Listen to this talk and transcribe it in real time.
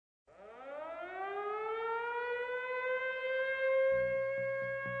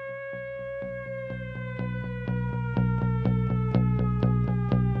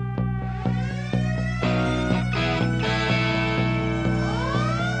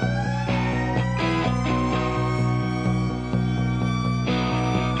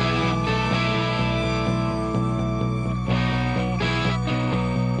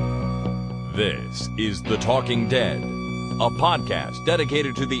is The Talking Dead, a podcast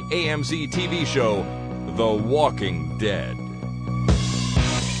dedicated to the AMC TV show The Walking Dead.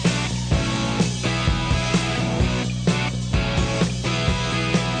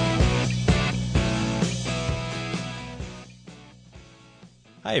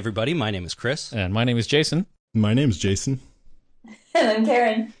 Hi, everybody. My name is Chris. And my name is Jason. My name's Jason. And I'm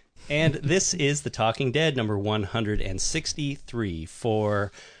Karen. And this is The Talking Dead, number 163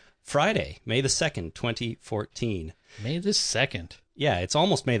 for Friday, May the 2nd, 2014. May the 2nd. Yeah, it's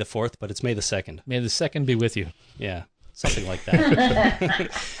almost May the 4th, but it's May the 2nd. May the 2nd be with you. Yeah, something like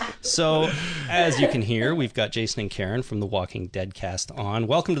that. So, as you can hear, we've got Jason and Karen from the Walking Deadcast on.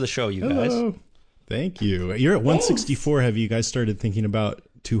 Welcome to the show, you guys. Hello. Thank you. You're at 164. Have you guys started thinking about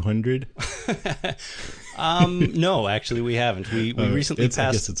 200? No, actually, we haven't. We recently passed.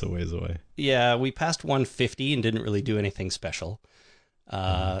 I guess it's a ways away. Yeah, we passed 150 and didn't really do anything special.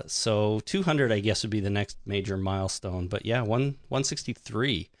 So 200, I guess, would be the next major milestone. But yeah,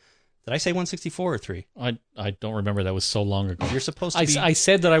 163. Did I say 164 or 3? I don't remember. That was so long ago. You're supposed to be... I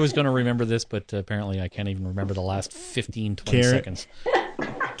said that I was going to remember this, but apparently I can't even remember the last 15, 20 seconds.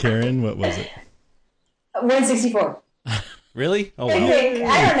 Karen, what was it? 164. Really? Oh, wow. I don't know.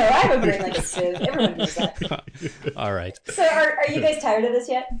 I have a brain like a sieve. Everyone knows that. All right. So are you guys tired of this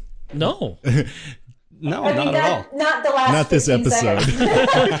yet? No. No, not at all. Not the last Not this episode.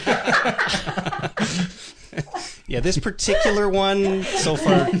 Yeah, this particular one, so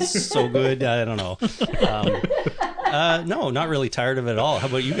far, so good. I don't know. No, not really tired of it at all. How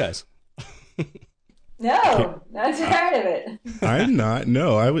about you guys? No, not tired of it. I'm not.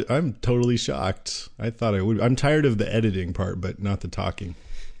 No, I'm totally shocked. I thought I would. I'm tired of the editing part, but not the talking.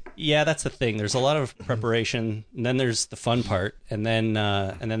 Yeah, that's the thing. There's a lot of preparation, and then there's the fun part, and then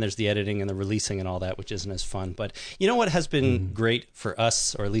there's the editing and the releasing and all that, which isn't as fun. But you know what has been great for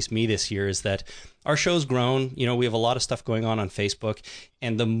us, or at least me this year, is that our show's grown. You know, we have a lot of stuff going on Facebook,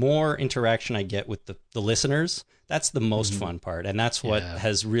 and the more interaction I get with the listeners, that's the most fun part, and that's what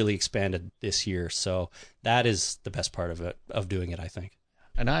has really expanded this year. So that is the best part of it, of doing it, I think.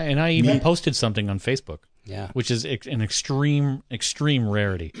 And I even posted something on Facebook. Yeah, which is an extreme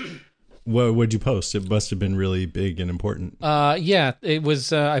rarity. What would you post? It must have been really big and important. Yeah, it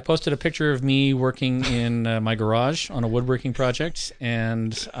was. I posted a picture of me working in my garage on a woodworking project,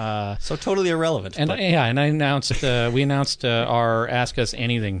 and so totally irrelevant. And and I announced we announced our Ask Us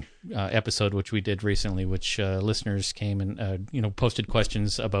Anything episode, which we did recently, which listeners came and posted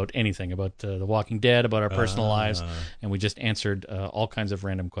questions about anything, about The Walking Dead, about our personal lives, and we just answered all kinds of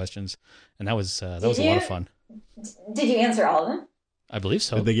random questions, and that was a lot of fun. Did you answer all of them? I believe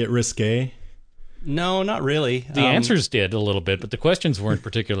so. Did they get risque? No, not really. The answers did a little bit, but the questions weren't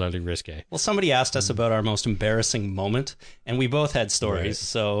particularly risque. Well, somebody asked us about our most embarrassing moment, and we both had stories. Right.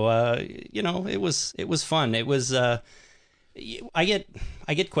 So, it was fun. It was. I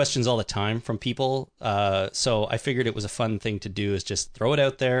get questions all the time from people, so I figured it was a fun thing to do, is just throw it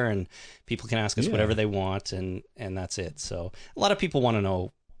out there, and people can ask us whatever they want, and that's it. So a lot of people want to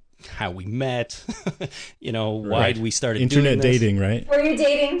know how we met, why we started internet doing this. dating, right? Were you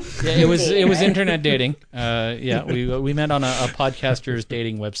dating? Yeah, it was internet dating. We met on a podcaster's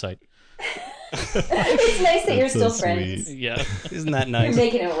dating website. It's nice that you're still friends. Sweet. Yeah, isn't that nice? You're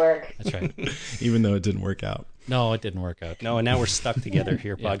making it work. That's right. Even though it didn't work out. No, it didn't work out. No, and now we're stuck together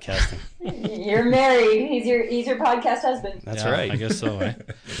here podcasting. You're married. He's your podcast husband. That's right. I guess so. Eh?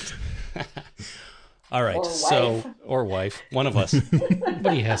 All right, or wife, one of us.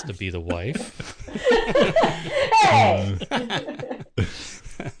 Somebody has to be the wife. Hey!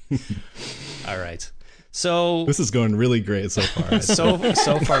 All right. So this is going really great so far. so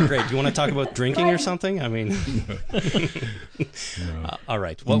far great. Do you want to talk about drinking or something? I mean, no. All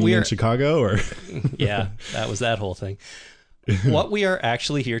right. What we are in Chicago, or yeah, that was that whole thing. What we are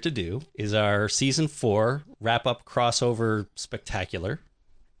actually here to do is our season 4 wrap up crossover spectacular.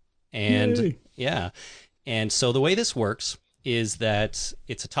 And Yay. yeah. And so the way this works is that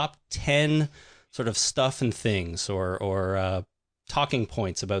it's a top 10 sort of stuff and things or talking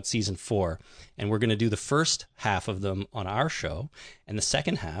points about season 4. And we're going to do the first half of them on our show. And the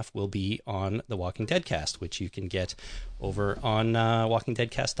second half will be on the Walking Deadcast, which you can get over on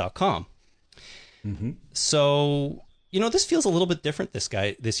walkingdeadcast.com. Mm-hmm. So, this feels a little bit different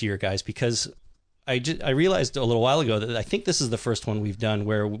this year, guys, because I realized a little while ago that I think this is the first one we've done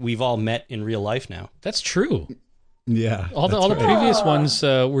where we've all met in real life now. That's true. Yeah. All the previous ones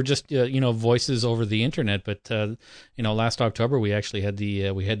were just voices over the internet, but last October we actually had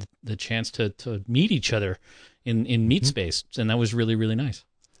the chance to meet each other in meet space, and that was really, really nice.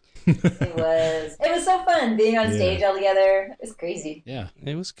 It was was so fun being on stage all together. It was crazy. Yeah,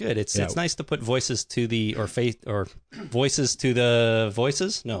 it was good. It's nice to put voices to the voices to the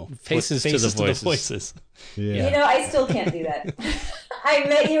voices. No, faces to the voices. Yeah. You know, I still can't do that. I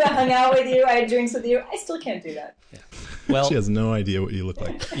met you, I hung out with you, I had drinks with you. I still can't do that. Yeah. Well, she has no idea what you look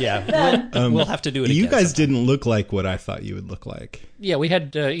like. Yeah, we'll have to do it. You again guys sometime. didn't look like what I thought you would look like. Yeah, we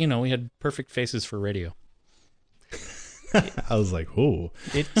had we had perfect faces for radio. I was like, oh,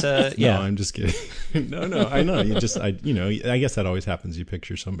 yeah. No, I'm just kidding. no, I know. I guess that always happens. You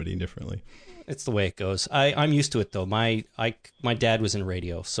picture somebody differently. It's the way it goes. I'm used to it though. My dad was in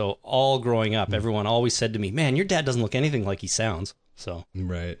radio, so all growing up, everyone always said to me, "Man, your dad doesn't look anything like he sounds." So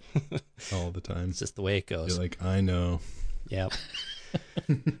right, all the time. It's just the way it goes. You're like, I know. Yeah.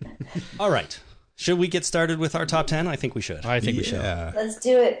 All right. Should we get started with our top 10? I think we should. I think we should. Let's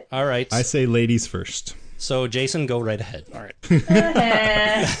do it. All right. I say ladies first. So, Jason, go right ahead. All right.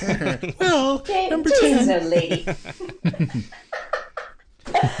 Well, number Jason's 10. a lady.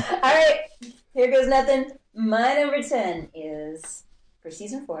 All right. Here goes nothing. My number 10 is, for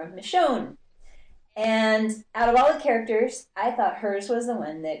season 4, Michonne. And out of all the characters, I thought hers was the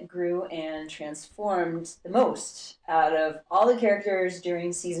one that grew and transformed the most out of all the characters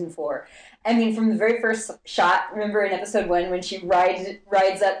during season 4. I mean, from the very first shot, remember in episode 1 when she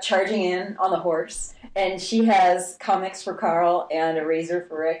rides up charging in on the horse, and she has comics for Carl and a razor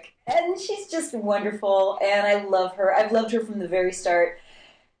for Rick, and she's just wonderful, and I love her. I've loved her from the very start,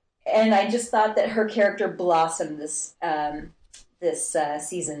 and I just thought that her character blossomed this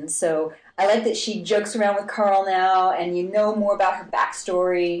season. So I like that she jokes around with Carl now, and you know more about her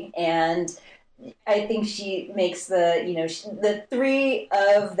backstory, and I think she makes the three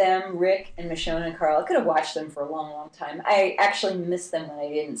of them, Rick and Michonne and Carl, I could have watched them for a long, long time. I actually missed them when I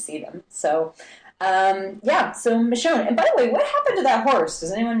didn't see them. So, so Michonne. And by the way, what happened to that horse?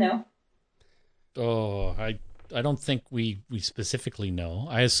 Does anyone know? Oh, I don't think we specifically know.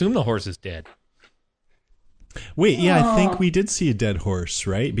 I assume the horse is dead. Wait, yeah, I think we did see a dead horse,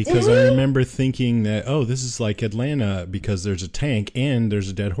 right? Because I remember thinking that, this is like Atlanta because there's a tank and there's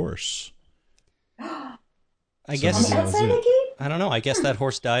a dead horse. I guess. I don't know. I guess that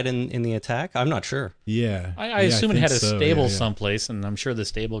horse died in the attack. I'm not sure. Yeah. I assume it had a stable yeah. someplace, and I'm sure the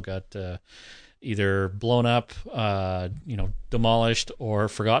stable got either blown up, demolished, or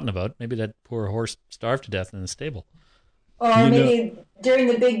forgotten about. Maybe that poor horse starved to death in the stable. Or maybe during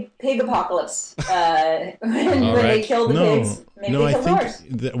the big pig apocalypse, when they killed the pigs, maybe they killed the horse.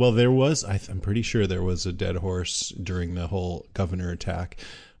 There was, I'm pretty sure there was a dead horse during the whole governor attack.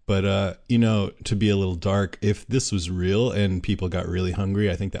 But, to be a little dark, if this was real and people got really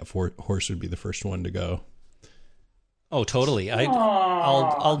hungry, I think that horse would be the first one to go. Oh, totally.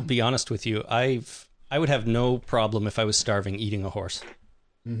 I'll be honest with you. I would have no problem if I was starving eating a horse.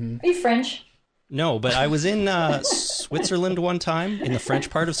 Mm-hmm. Are you French? No, but I was in Switzerland one time, in the French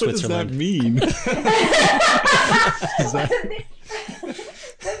part of Switzerland. What does that mean?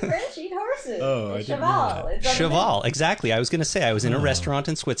 The French eat horses. Oh, I didn't know that. Cheval, exactly. I was going to say, I was in a restaurant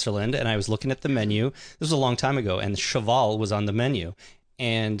in Switzerland, and I was looking at the menu. This was a long time ago, and cheval was on the menu.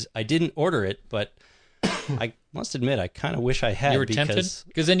 And I didn't order it, but I must admit, I kind of wish I had. You were tempted?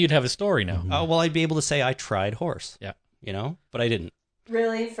 Because then you'd have a story now. Oh, well, I'd be able to say I tried horse. Yeah. But I didn't.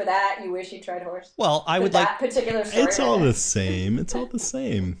 Really? For that, you wish you tried horse? Well, I would that particular story. It's all the same. It's all the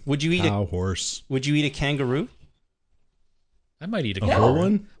same. Would you eat a horse? Would you eat a kangaroo? I might eat a whole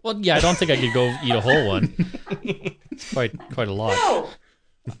one. Well, yeah, I don't think I could go eat a whole one. It's quite a lot. No.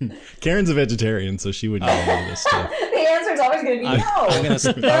 Karen's a vegetarian, so she wouldn't eat all this stuff. The answer is always going to be no.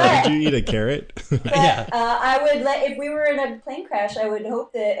 Would you eat a carrot? Yeah. I would if we were in a plane crash, I would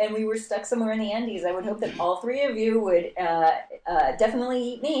hope that, and we were stuck somewhere in the Andes, I would hope that all three of you would definitely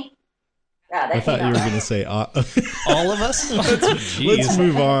eat me. I thought you were going to say all of us. Let's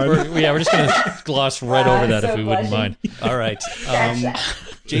move on. We're just going to gloss right over that if we wouldn't mind. All right,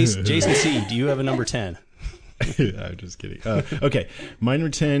 Jason C. Do you have a number 10? I'm just kidding. Okay, my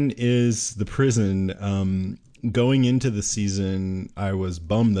number 10 is the prison. Going into the season, I was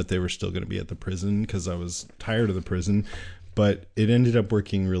bummed that they were still going to be at the prison because I was tired of the prison. But it ended up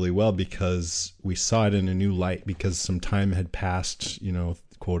working really well because we saw it in a new light because some time had passed,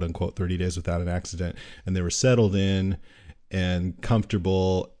 quote unquote, 30 days without an accident. And they were settled in and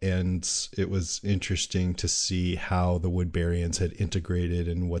comfortable. And it was interesting to see how the Woodburyans had integrated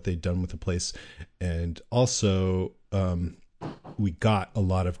and what they'd done with the place. And also, we got a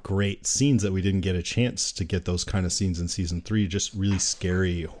lot of great scenes that we didn't get a chance to get those kind of scenes in season 3, just really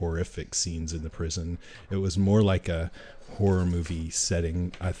scary, horrific scenes in the prison. It was more like a horror movie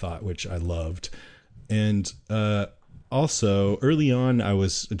setting, I thought, which I loved. And also, early on, I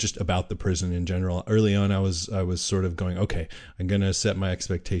was just about the prison in general. Early on, I was sort of going, okay, I'm going to set my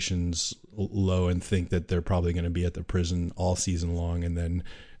expectations low and think that they're probably going to be at the prison all season long, and then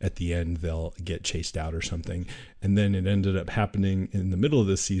at the end they'll get chased out or something. And then it ended up happening in the middle of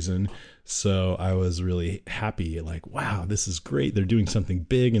the season, so I was really happy. Like, wow, this is great. They're doing something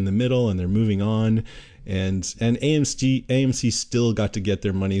big in the middle, and they're moving on. And AMC still got to get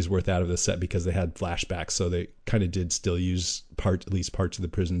their money's worth out of the set because they had flashbacks, so they kind of did still use at least parts of the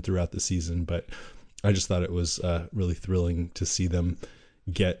prison throughout the season. But I just thought it was really thrilling to see them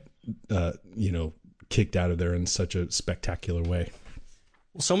get kicked out of there in such a spectacular way.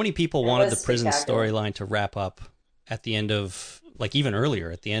 Well, so many people wanted the prison storyline to wrap up at the end of, like, even earlier,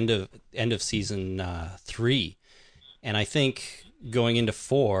 at the end of season 3, and I think going into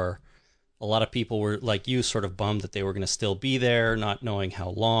 4. A lot of people were, like you, sort of bummed that they were going to still be there, not knowing how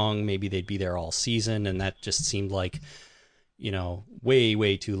long. Maybe they'd be there all season, and that just seemed like, way,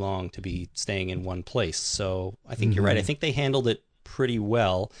 way too long to be staying in one place. So I think you're right. I think they handled it pretty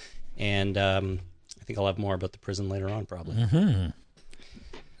well, and I think I'll have more about the prison later on, probably. Mm-hmm.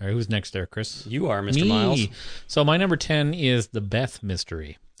 All right, who's next there, Chris? You are, Mr. Me. Miles. So my number 10 is the Beth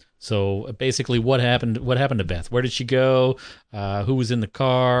mystery. So basically, what happened to Beth? Where did she go? Who was in the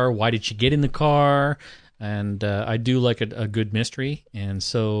car? Why did she get in the car? And I do like a good mystery, and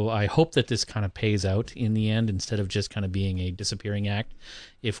so I hope that this kind of pays out in the end instead of just kind of being a disappearing act.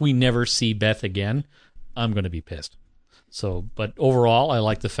 If we never see Beth again, I'm going to be pissed. So, but overall, I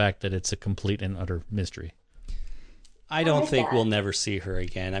like the fact that it's a complete and utter mystery. I don't think we'll never see her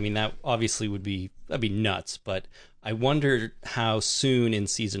again. I mean, that obviously that'd be nuts, but I wonder how soon in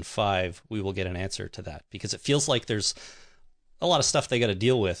season 5 we will get an answer to that, because it feels like there's a lot of stuff they got to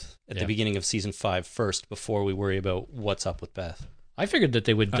deal with at the beginning of season 5 first before we worry about what's up with Beth. I figured that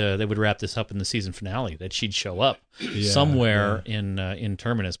they would wrap this up in the season finale, that she'd show up somewhere in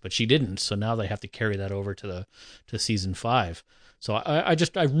Terminus, but she didn't. So now they have to carry that over to season 5. So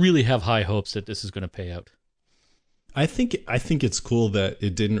I really have high hopes that this is going to pay out. I think it's cool that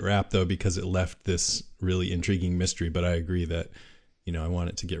it didn't wrap, though, because it left this really intriguing mystery. But I agree that, I want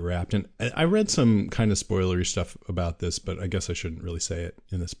it to get wrapped. And I read some kind of spoilery stuff about this, but I guess I shouldn't really say it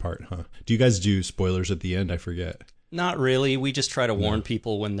in this part, huh? Do you guys do spoilers at the end? I forget. Not really. We just try to warn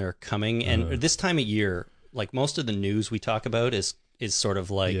people when they're coming. And this time of year, like, most of the news we talk about is sort of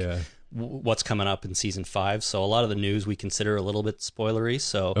like what's coming up in season 5. So a lot of the news we consider a little bit spoilery.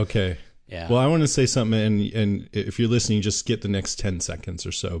 So okay. Yeah. Well, I want to say something, and if you're listening, just skip the next 10 seconds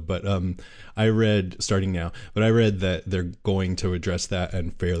or so. But I read that they're going to address that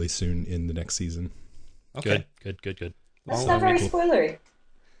and fairly soon in the next season. Okay. Good. That's not very spoilery.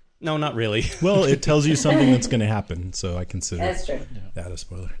 No, not really. Well, it tells you something that's going to happen, so I consider That's true. that a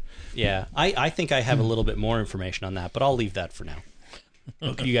spoiler. Yeah, I think I have a little bit more information on that, but I'll leave that for now.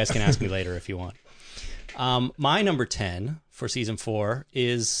 You guys can ask me later if you want. My number 10 for season 4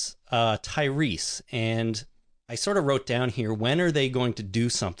 is Tyrese, and I sort of wrote down here, when are they going to do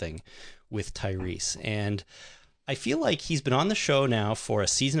something with Tyrese? And I feel like he's been on the show now for a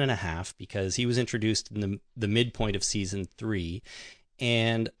season and a half, because he was introduced in the midpoint of season 3,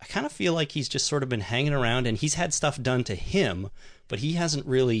 and I kind of feel like he's just sort of been hanging around, and he's had stuff done to him, but he hasn't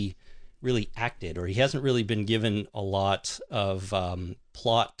really acted, or he hasn't really been given a lot of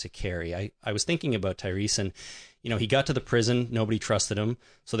plot to carry. I was thinking about Tyrese, and he got to the prison, nobody trusted him,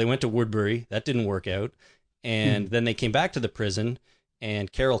 so they went to Woodbury. That didn't work out, and then they came back to the prison,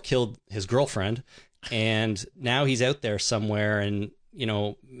 and Carol killed his girlfriend, and now he's out there somewhere, and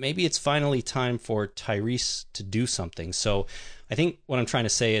maybe it's finally time for Tyrese to do something. So I think what I'm trying to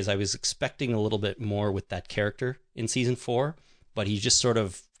say is I was expecting a little bit more with that character in season 4, but he just sort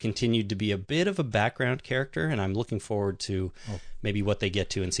of continued to be a bit of a background character, and I'm looking forward to maybe what they get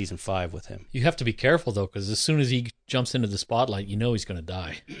to in season 5 with him. You have to be careful, though, because as soon as he jumps into the spotlight, he's going to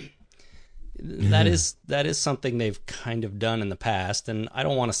die. That is something they've kind of done in the past, and I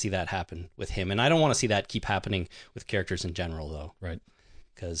don't want to see that happen with him, and I don't want to see that keep happening with characters in general, though. Right.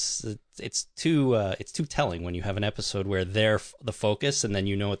 Because it's too telling when you have an episode where they're the focus, and then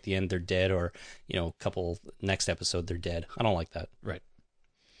at the end they're dead, or a couple next episode they're dead. I don't like that. Right.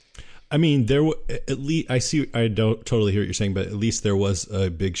 I mean, at least I don't totally hear what you're saying, but at least there was a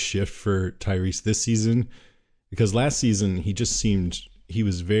big shift for Tyrese this season, because last season he just seemed he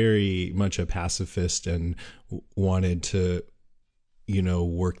was very much a pacifist and wanted to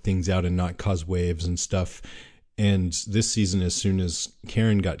work things out and not cause waves and stuff. And this season, as soon as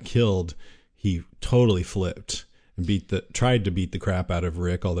Karen got killed, he totally flipped and tried to beat the crap out of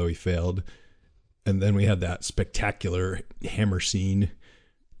Rick, although he failed. And then we had that spectacular hammer scene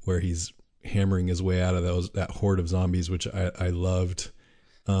where he's hammering his way out of that horde of zombies, which I loved.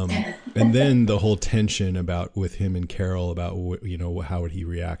 And then the whole tension about with him and Carol about how would he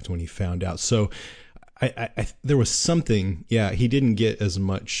react when he found out. So I there was something. Yeah, he didn't get as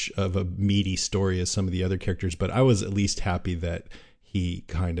much of a meaty story as some of the other characters, but I was at least happy that he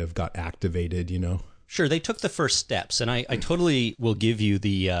kind of got activated. Sure, they took the first steps, and I totally will give you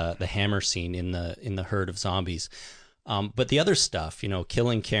the hammer scene in the herd of zombies. But the other stuff,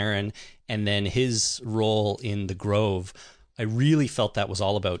 killing Karen, and then his role in the Grove, I really felt that was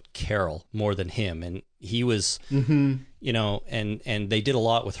all about Carol more than him, and he was, and they did a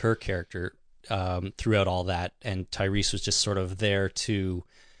lot with her character throughout all that, and Tyrese was just sort of there to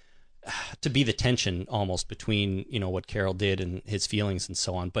be the tension almost between what Carol did and his feelings and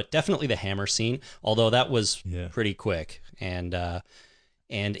so on. But definitely the hammer scene, although that was pretty quick, and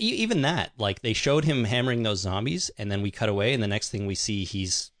even that, like, they showed him hammering those zombies, and then we cut away, and the next thing we see,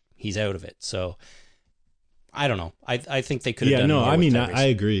 he's out of it. So I don't know. I think they could have done more. I mean, I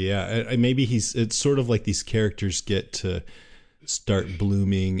agree. Yeah, maybe it's sort of like these characters get to start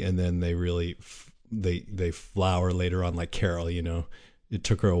blooming, and then they really they flower later on, like Carol. It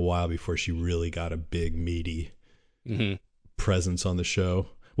took her a while before she really got a big, meaty presence on the show.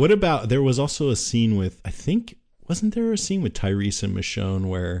 What about, there was also a scene with, I think, wasn't there a scene with Tyrese and Michonne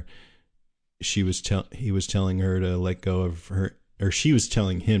where he was telling her to let go of her, or she was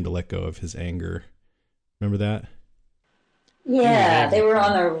telling him to let go of his anger? Remember that? Yeah, they were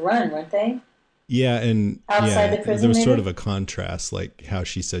on a run, weren't they? Yeah, and outside the prison, there was maybe? sort of a contrast, like how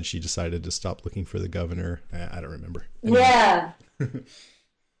she said she decided to stop looking for the governor. I don't remember. Anyway. Yeah.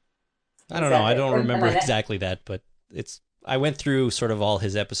 I don't know. I don't remember exactly that, but I went through sort of all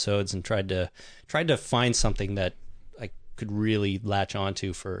his episodes and tried to find something that I could really latch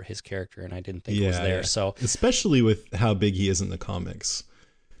onto for his character, and I didn't think it was there. Yeah. So especially with how big he is in the comics.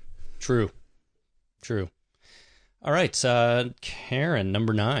 True. All right, Karen,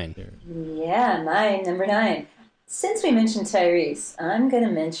 number 9. Yeah, my number 9. Since we mentioned Tyrese, I'm going to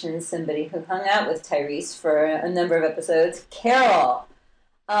mention somebody who hung out with Tyrese for a number of episodes, Carol.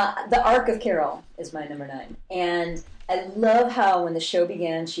 The arc of Carol is my number 9. And I love how when the show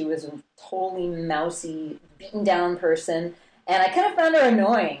began, she was a totally mousy, beaten down person. And I kind of found her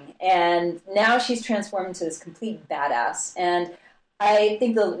annoying. And now she's transformed into this complete badass. And I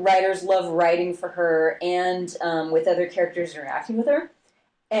think the writers love writing for her and with other characters interacting with her.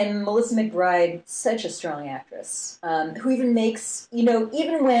 And Melissa McBride, such a strong actress, who even makes,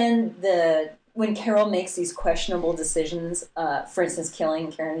 even when Carol makes these questionable decisions, for instance, killing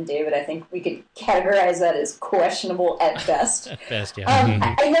Karen and David, I think we could categorize that as questionable at best. At best,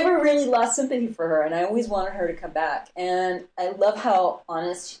 yeah. I never really lost sympathy for her, and I always wanted her to come back. And I love how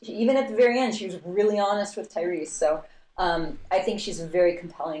honest, even at the very end, she was really honest with Tyrese. So I think she's a very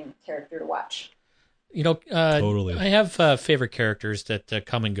compelling character to watch. Totally. I have favorite characters that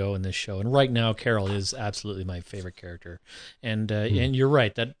come and go in this show, and right now Carol is absolutely my favorite character. And and you're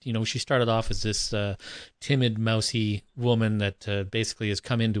right that she started off as this timid, mousy woman that basically has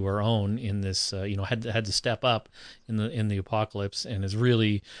come into her own in this. Had to step up in the apocalypse and has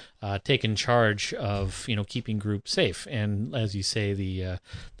really taken charge of keeping group safe. And as you say, the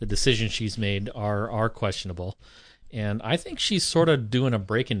decisions she's made are questionable. And I think she's sort of doing a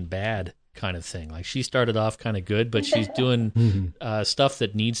Breaking Bad kind of thing. Like, she started off kind of good, but she's doing stuff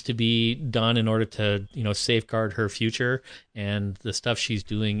that needs to be done in order to safeguard her future. And the stuff she's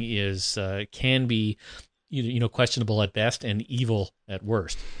doing is can be questionable at best and evil at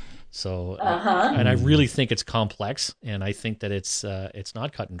worst. So and I really think it's complex, and I think that it's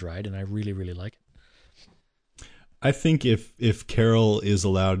not cut and dried, and I really, really like it. I think if Carol is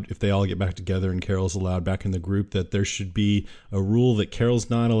allowed, if they all get back together and Carol's allowed back in the group, that there should be a rule that Carol's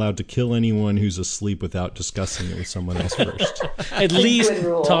not allowed to kill anyone who's asleep without discussing it with someone else first. At least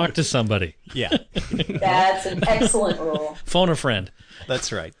talk to somebody. Yeah. That's an excellent rule. Phone a friend.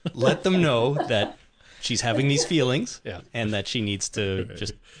 That's right. Let them know that she's having these feelings, and that she needs to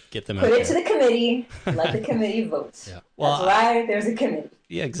just get them out there. Put it to the committee. Let the committee vote. Yeah. Well, that's why there's a committee.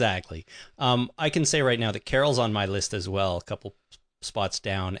 Yeah, exactly. I can say right now that Carol's on my list as well, a couple spots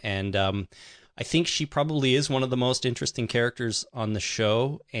down, and I think she probably is one of the most interesting characters on the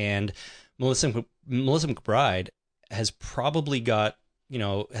show. And Melissa McBride has probably got,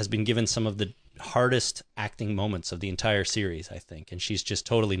 has been given some of the hardest acting moments of the entire series, I think, and she's just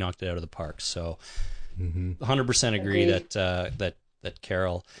totally knocked it out of the park. So, 100% agree that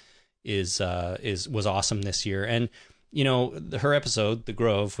Carol was awesome this year. And her episode, The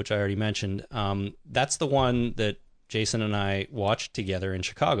Grove, which I already mentioned, that's the one that Jason and I watched together in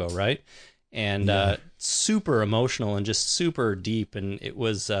Chicago, right? And super emotional and just super deep. And it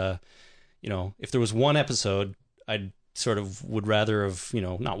was if there was one episode, I'd sort of would rather have,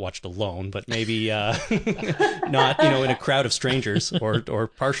 not watched alone, but maybe not, in a crowd of strangers or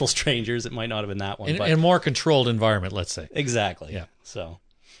partial strangers. It might not have been that one. In a more controlled environment, let's say. Exactly. Yeah. So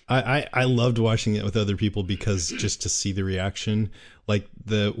I loved watching it with other people because just to see the reaction, like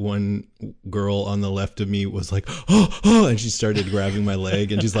the one girl on the left of me was like, oh, and she started grabbing my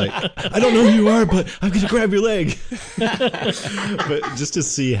leg and she's like, I don't know who you are, but I'm going to grab your leg. But just to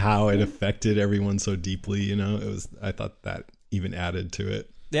see how it affected everyone so deeply, I thought that even added to it.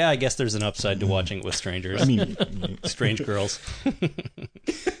 yeah, I guess there's an upside to watching it with strangers. I mean, Strange girls. you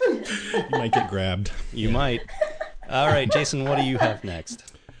might get grabbed. You might. All right, Jason, what do you have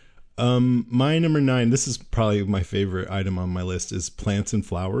next? My number 9, this is probably my favorite item on my list, is plants and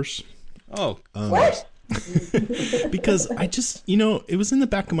flowers. Oh, What? Because I just, it was in the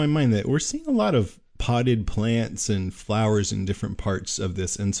back of my mind that we're seeing a lot of potted plants and flowers in different parts of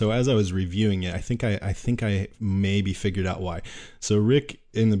this. And so as I was reviewing it, I think I maybe figured out why. So Rick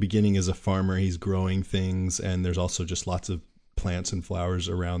in the beginning is a farmer. He's growing things, and there's also just lots of plants and flowers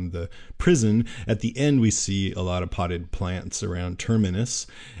around the prison. At the end, we see a lot of potted plants around Terminus.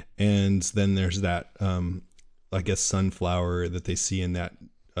 And then there's that, I guess, sunflower that they see in that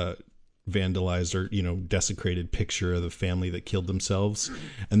vandalized or, desecrated picture of the family that killed themselves.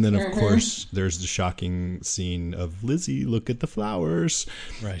 And then, of course, there's the shocking scene of Lizzie, look at the flowers.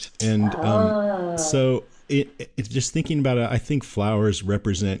 Right. And so it's just thinking about it, I think flowers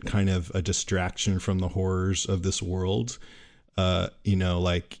represent kind of a distraction from the horrors of this world.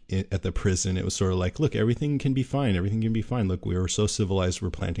 Like at the prison, it was sort of like, look, everything can be fine. Everything can be fine. Look, we were so civilized. We're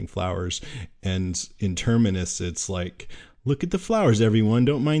planting flowers. And in Terminus, it's like, look at the flowers, everyone.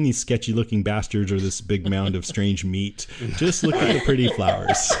 Don't mind these sketchy looking bastards or this big mound of strange meat. Just look at the pretty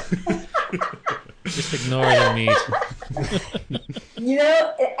flowers. Just ignore the meat.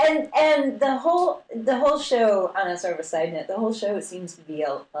 And the whole show, on a sort of a side note, the whole show seems to be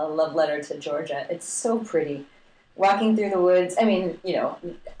a love letter to Georgia. It's so pretty. Walking through the woods. I mean,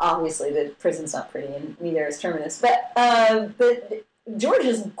 obviously the prison's not pretty, and neither is Terminus. But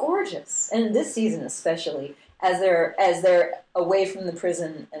Georgia's gorgeous, and this season especially, as they're away from the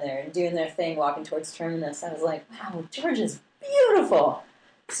prison and they're doing their thing, walking towards Terminus. I was like, wow, Georgia's beautiful.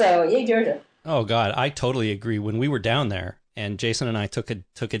 So yay, Georgia. Oh God, I totally agree. When we were down there, and Jason and I took a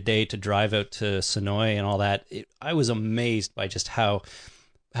day to drive out to Sonoy and all that, I was amazed by just how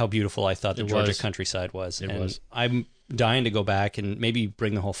beautiful I thought the Georgia countryside was. It was. I'm dying to go back and maybe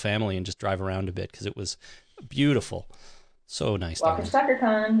bring the whole family and just drive around a bit because it was beautiful. So nice. Walker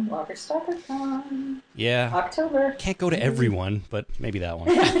Stalker-Con. Yeah. October. Can't go to everyone, but maybe that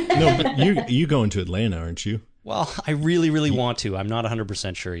one. No, but you going to Atlanta, aren't you? Well, I really, really want to. I'm not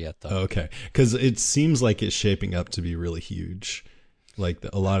 100% sure yet, though. Okay. Because it seems like it's shaping up to be really huge. Like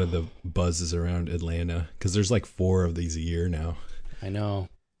a lot of the buzz is around Atlanta because there's like 4 of these a year now. I know.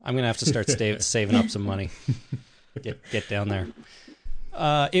 I'm going to have to start saving up some money. Get down there.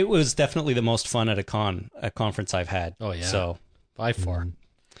 It was definitely the most fun at a conference I've had. Oh, yeah. So, by far. All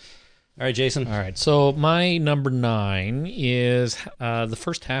right, Jason. All right. So my number 9 is the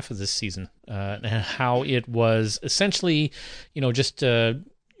first half of this season and how it was essentially, just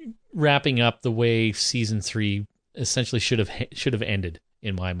wrapping up the way season 3 essentially should have ended.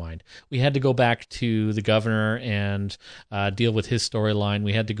 In my mind, we had to go back to the governor and deal with his storyline.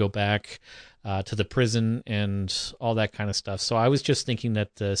 We had to go back to the prison and all that kind of stuff. So I was just thinking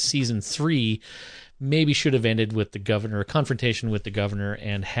that season 3 maybe should have ended with the governor, a confrontation with the governor,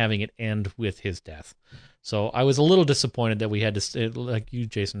 and having it end with his death. So I was a little disappointed that we had to, like you,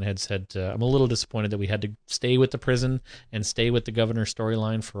 Jason, had said, I'm a little disappointed that we had to stay with the prison and stay with the governor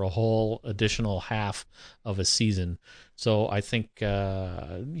storyline for a whole additional half of a season. So I think,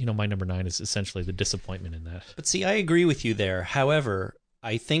 my number 9 is essentially the disappointment in that. But see, I agree with you there. However,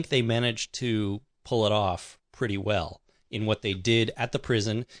 I think they managed to pull it off pretty well in what they did at the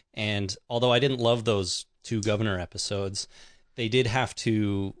prison. And although I didn't love those 2 governor episodes, they did have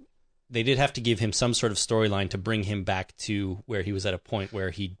to give him some sort of storyline to bring him back to where he was at a point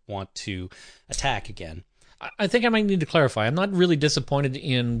where he'd want to attack again. I think I might need to clarify. I'm not really disappointed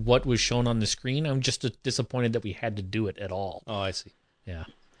in what was shown on the screen. I'm just disappointed that we had to do it at all. Oh, I see. Yeah.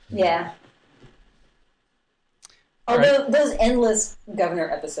 Yeah. Although those endless governor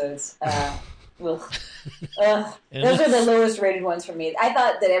episodes, those are the lowest rated ones for me. I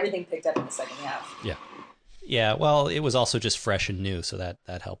thought that everything picked up in the second half. Yeah. Yeah, well, it was also just fresh and new, so that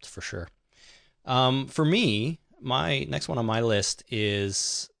helped for sure. For me, my next one on my list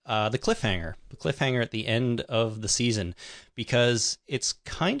is the cliffhanger at the end of the season, because it's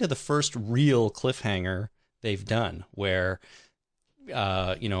kind of the first real cliffhanger they've done where,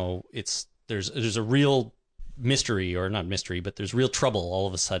 it's there's a real mystery, or not mystery, but there's real trouble all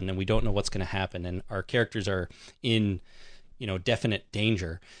of a sudden, and we don't know what's going to happen, and our characters are in, definite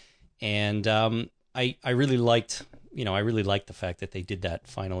danger. And I really liked the fact that they did that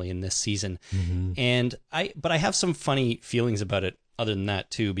finally in this season. And but I have some funny feelings about it other than that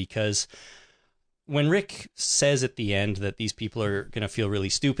too, because when Rick says at the end that these people are going to feel really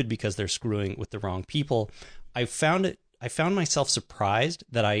stupid because they're screwing with the wrong people, I found myself surprised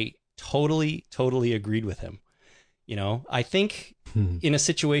that I totally agreed with him. I think in a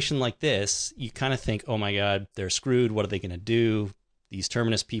situation like this, you kind of think, oh my God, they're screwed. What are they going to do? These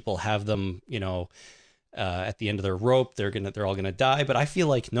Terminus people have them, at the end of their rope. They're all going to die. But I feel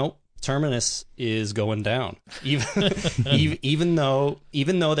like, nope, Terminus is going down. Even though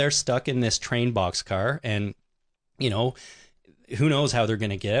they're stuck in this train boxcar, and, who knows how they're going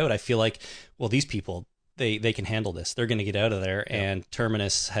to get out. I feel like, well, these people, they can handle this. They're going to get out of there, and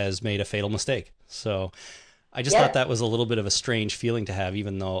Terminus has made a fatal mistake. So I just thought that was a little bit of a strange feeling to have,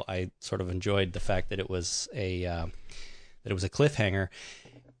 even though I sort of enjoyed the fact that it was a cliffhanger.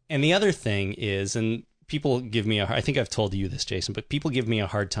 And the other thing is, and people give me I think I've told you this, Jason, but people give me a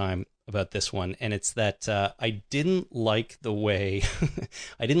hard time about this one, and it's that I didn't like the way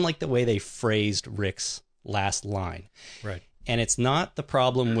they phrased Rick's last line. Right. And it's not the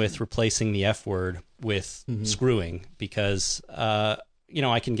problem with replacing the F word with screwing, because I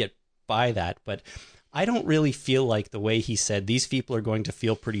can get by that, but I don't really feel like the way he said these people are going to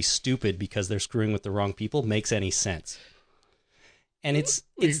feel pretty stupid because they're screwing with the wrong people makes any sense. And it's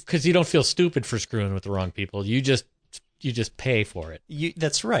because you don't feel stupid for screwing with the wrong people. You just pay for it.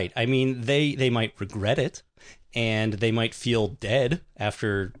 That's right. I mean, they might regret it, and they might feel dead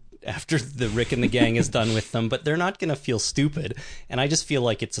after the Rick and the gang is done with them, but they're not going to feel stupid. And I just feel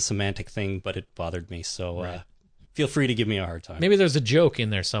like it's a semantic thing, but it bothered me. So feel free to give me a hard time. Maybe there's a joke in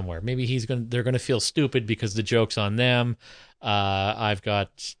there somewhere. Maybe they're going to feel stupid because the joke's on them. I've got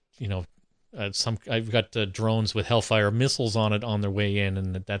drones with Hellfire missiles on it on their way in,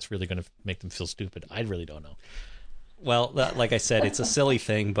 and that's really going to make them feel stupid. I really don't know. Well, like I said, it's a silly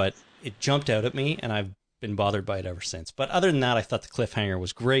thing, but it jumped out at me, and I've been bothered by it ever since. But other than that, I thought the cliffhanger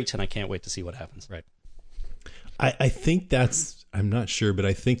was great, and I can't wait to see what happens. Right. I think that's, I'm not sure, but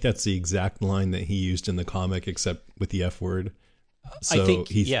I think that's the exact line that he used in the comic, except with the F word. So I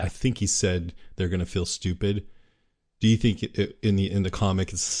think he said they're going to feel stupid. Do you think in the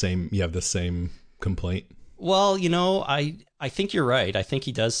comic it's the same? You have the same complaint? Well, I think you're right. I think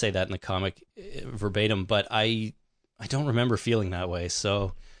he does say that in the comic verbatim, but I don't remember feeling that way.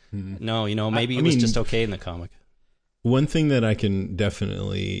 So no, maybe it was just okay in the comic. One thing that I can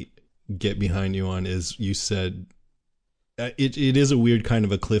definitely get behind you on is you said it is a weird kind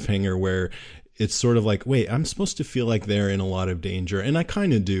of a cliffhanger where it's sort of like, wait, I'm supposed to feel like they're in a lot of danger, and I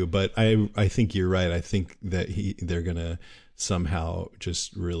kind of do, but I think you're right. I think that they're gonna somehow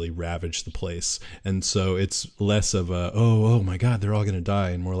just really ravage the place, and so it's less of a oh my God, they're all gonna die,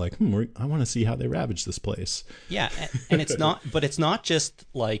 and more like I want to see how they ravage this place. Yeah, and it's not just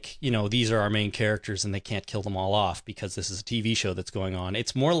like these are our main characters and they can't kill them all off because this is a TV show that's going on.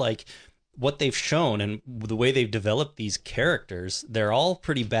 It's more like what they've shown and the way they've developed these characters. They're all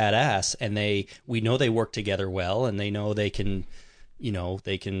pretty badass, and we know they work together well, and they know they can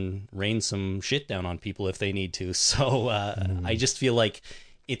rain some shit down on people if they need to. So I just feel like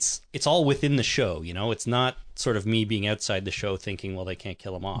it's all within the show. It's not sort of me being outside the show thinking, well, they can't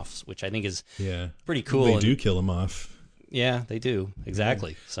kill them off, which I think is pretty cool. They do kill them off. Yeah, they do.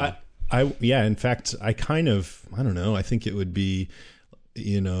 Exactly. So in fact, I don't know. I think it would be,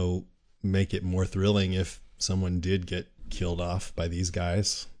 make it more thrilling if someone did get killed off by these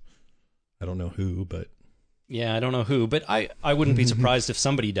guys. I don't know who, but yeah, I don't know who, but I wouldn't be surprised if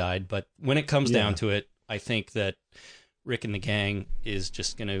somebody died. But when it comes down to it, I think that Rick and the gang is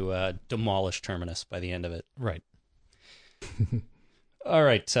just going to demolish Terminus by the end of it. Right. All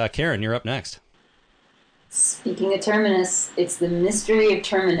right, Karen, you're up next. Speaking of Terminus, it's the mystery of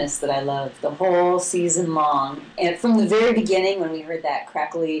Terminus that I love the whole season long. And from the very beginning, when we heard that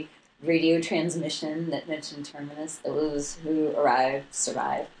crackly radio transmission that mentioned Terminus, it was who arrived,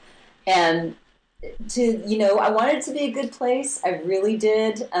 survived. And I wanted it to be a good place. I really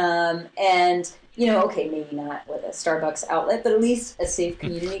did. And, okay, maybe not with a Starbucks outlet, but at least a safe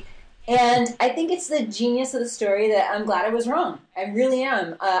community. And I think it's the genius of the story that I'm glad I was wrong. I really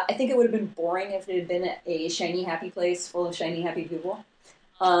am. I think it would have been boring if it had been a shiny, happy place full of shiny, happy people.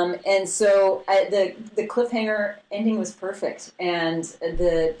 And so the cliffhanger ending was perfect. And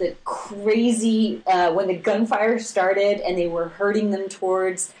the crazy, when the gunfire started and they were herding them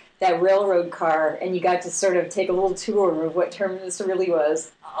towards that railroad car, and you got to sort of take a little tour of what Terminus really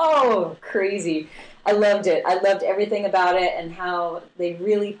was. Oh, crazy. I loved it. I loved everything about it and how they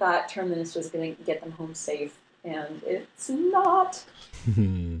really thought Terminus was going to get them home safe. And it's not.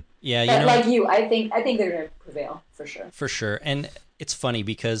 Yeah, but like you, I think they're going to prevail, for sure. For sure. And it's funny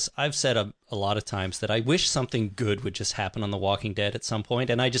because I've said a lot of times that I wish something good would just happen on The Walking Dead at some point.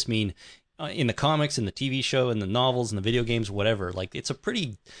 And I just mean in the comics, in the TV show, in the novels, in the video games, whatever. Like, it's a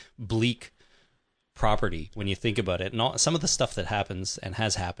pretty bleak property when you think about it. And some of the stuff that happens and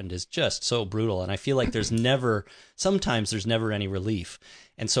has happened is just so brutal. And I feel like sometimes there's never any relief.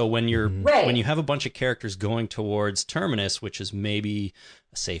 And so when when you have a bunch of characters going towards Terminus, which is maybe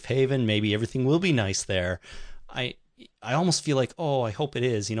a safe haven, maybe everything will be nice there, I almost feel like, oh, I hope it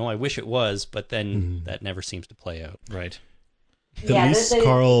is. I wish it was, but then that never seems to play out. Right. At least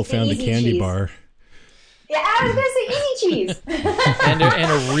Carl found a candy bar. Yeah, I was going to say easy cheese. and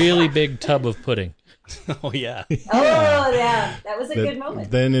a really big tub of pudding. Oh, yeah. Oh, yeah. That was a good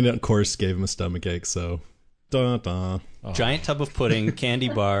moment. Then it, of course, gave him a stomachache, so... Oh. Giant tub of pudding, candy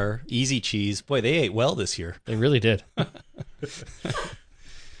bar, easy cheese. Boy, they ate well this year. They really did.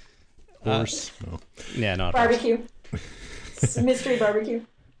 Horse? No. Yeah, not barbecue. Mystery barbecue.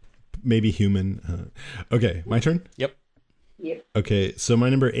 Maybe human. Okay, my turn? Yep. Okay, so my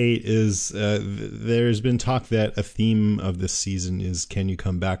number 8 is there's been talk that a theme of this season is can you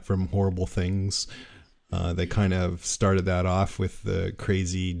come back from horrible things? They kind of started that off with the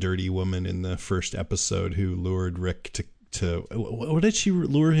crazy, dirty woman in the first episode who lured Rick to what did she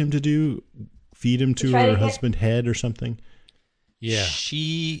lure him to do? Feed him to her husband's head or something? Yeah.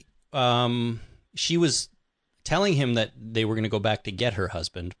 She was telling him that they were going to go back to get her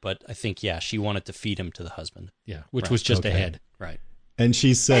husband, but I think, she wanted to feed him to the husband. Yeah, which was just a head. Right. And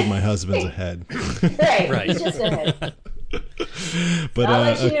she said, my husband's a head. Right. He's just a head. But not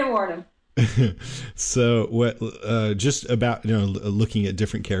like she didn't warn him. So what just about looking at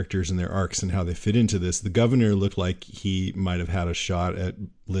different characters and their arcs and how they fit into this, the governor looked like he might have had a shot at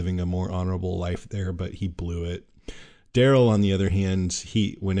living a more honorable life there, but he blew it. Daryl, on the other hand,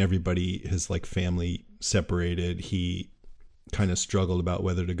 when everybody, his family separated, he kind of struggled about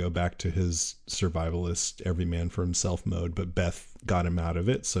whether to go back to his survivalist every man for himself mode, but Beth got him out of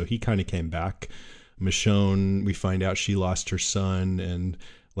it, so he kind of came back. Michonne, we find out she lost her son, and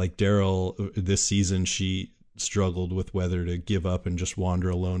like Daryl, this season she struggled with whether to give up and just wander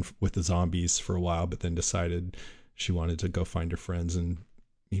alone with the zombies for a while, but then decided she wanted to go find her friends and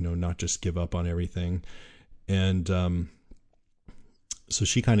not just give up on everything. And so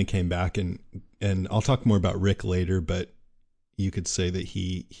she kind of came back, and I'll talk more about Rick later, but you could say that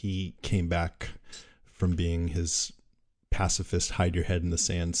he came back from being his pacifist, hide your head in the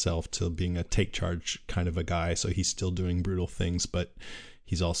sand self to being a take charge kind of a guy. So he's still doing brutal things, but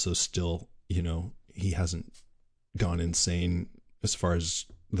he's also still, he hasn't gone insane as far as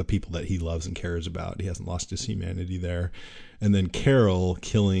the people that he loves and cares about. He hasn't lost his humanity there. And then Carol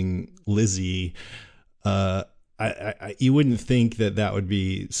killing Lizzie, you wouldn't think that would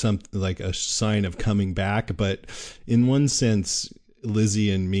be something like a sign of coming back, but in one sense,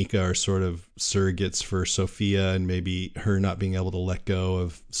 Lizzie and Mika are sort of surrogates for Sophia, and maybe her not being able to let go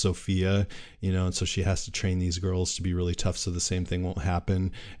of Sophia, and so she has to train these girls to be really tough so the same thing won't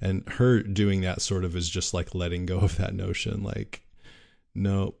happen. And her doing that sort of is just like letting go of that notion, like,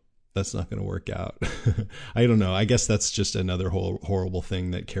 no, that's not going to work out. I don't know. I guess that's just another horrible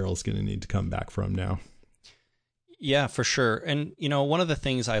thing that Carol's going to need to come back from now. Yeah, for sure. And, one of the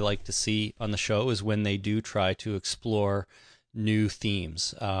things I like to see on the show is when they do try to explore new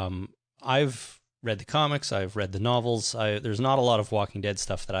themes. I've read the comics, I've read the novels. There's not a lot of Walking Dead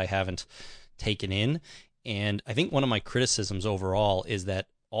stuff that I haven't taken in. And I think one of my criticisms overall is that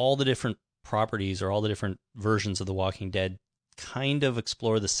all the different properties or all the different versions of The Walking Dead kind of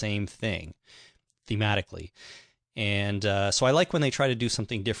explore the same thing thematically. And so I like when they try to do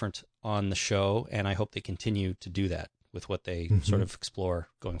something different on the show, and I hope they continue to do that with what they sort of explore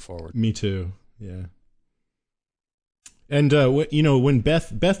going forward. Me too. Yeah. And when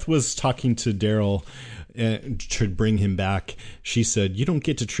Beth was talking to Daryl to bring him back, she said, "You don't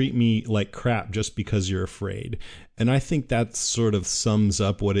get to treat me like crap just because you're afraid." And I think that sort of sums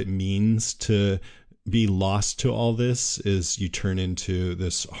up what it means to be lost to all this, is you turn into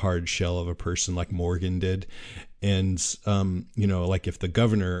this hard shell of a person like Morgan did. And like if the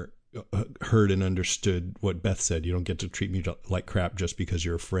governor heard and understood what Beth said, you don't get to treat me like crap just because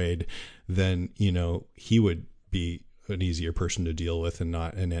you're afraid, then he would be an easier person to deal with and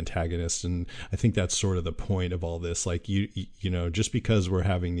not an antagonist. And I think that's sort of the point of all this. Like you know, just because we're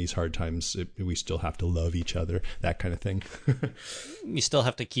having these hard times, we still have to love each other, that kind of thing. You still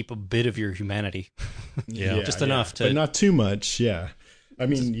have to keep a bit of your humanity. Yeah, just enough to, but not too much. Yeah. I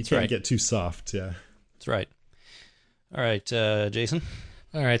mean, you can't right. get too soft. Yeah. That's right. All right, Jason.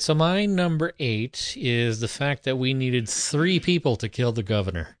 All right, so my number 8 is the fact that we needed 3 people to kill the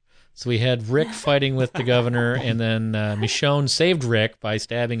governor. So we had Rick fighting with the governor, and then Michonne saved Rick by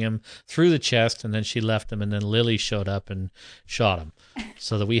stabbing him through the chest, and then she left him, and then Lily showed up and shot him.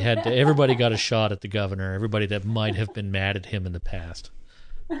 So that we had everybody got a shot at the governor, everybody that might have been mad at him in the past.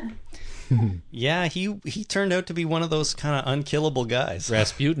 Yeah, he turned out to be one of those kind of unkillable guys.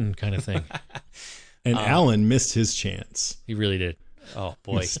 Rasputin kind of thing. And Alan missed his chance. He really did. Oh,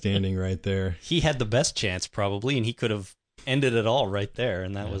 boy. He's standing right there. He had the best chance, probably, and he could have ended it all right there,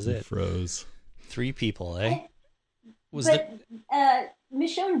 and that was He it. froze. 3 people, eh?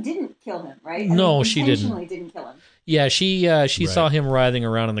 Michonne didn't kill him, right? No, she didn't. Intentionally didn't kill him. Yeah, she Right. saw him writhing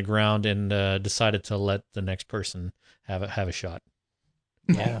around on the ground and decided to let the next person have a shot.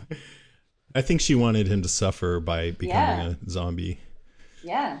 Yeah. I think she wanted him to suffer by becoming a zombie.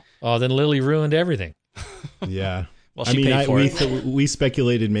 Yeah. Oh, then Lily ruined everything. Yeah. Well, she paid for it. We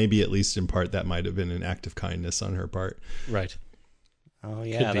speculated maybe at least in part that might have been an act of kindness on her part. Right. Oh,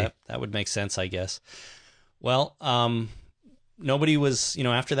 yeah, that would make sense, I guess. Well, nobody was,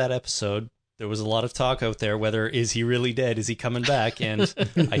 after that episode, there was a lot of talk out there, whether is he really dead? Is he coming back? And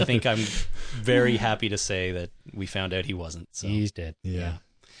I think I'm very happy to say that we found out he wasn't. So. He's dead. Yeah.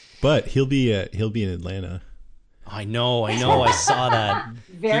 But he'll be in Atlanta. I know. I saw that.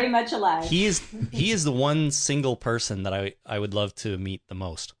 Very much alive. He is the one single person that I would love to meet the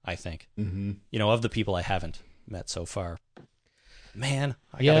most, I think. Mm-hmm. Of the people I haven't met so far. Man.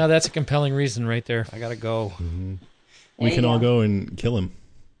 That's a compelling reason right there. I got to go. Mm-hmm. We can all go and kill him.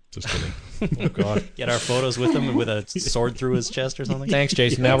 Just kidding. Oh, God. Get our photos with him with a sword through his chest or something. Thanks,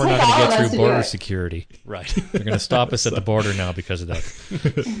 Jason. Now we're not going to get through border security. Right. They're going to stop us at the border now because of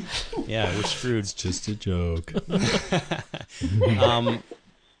that. Yeah, we're screwed. It's just a joke.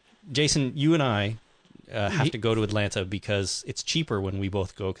 Jason, you and I have to go to Atlanta because it's cheaper when we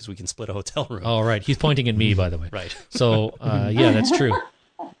both go because we can split a hotel room. Oh, right. He's pointing at me, by the way. Right. So, that's true.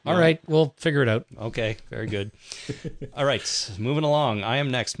 All right. We'll figure it out. Okay. Very good. All right. Moving along. I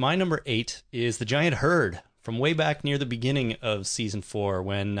am next. My number 8 is the giant herd from way back near the beginning of season 4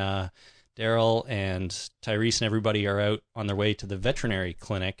 when Daryl and Tyrese and everybody are out on their way to the veterinary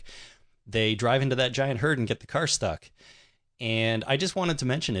clinic. They drive into that giant herd and get the car stuck. And I just wanted to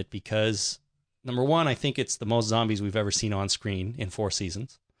mention it because, number one, I think it's the most zombies we've ever seen on screen in 4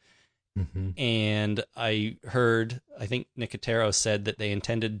 seasons. Mm-hmm. And I think Nicotero said that they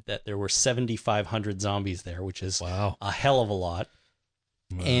intended that there were 7,500 zombies there, which is a hell of a lot.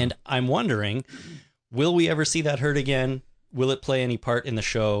 Wow. And I'm wondering, will we ever see that herd again? Will it play any part in the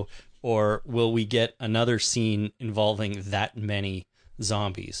show? Or will we get another scene involving that many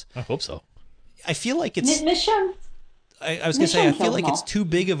zombies? I hope so. I feel like it's... Michonne. I was going to say, I feel like it's too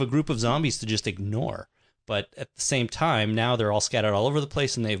big of a group of zombies to just ignore. But at the same time, now they're all scattered all over the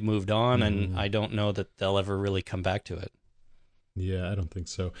place and they've moved on, and I don't know that they'll ever really come back to it. Yeah, I don't think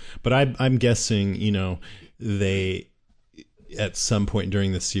so. But I'm guessing, they, at some point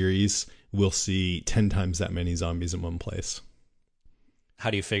during the series, will see 10 times that many zombies in one place. How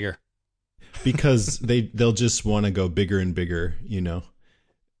do you figure? Because they'll just want to go bigger and bigger,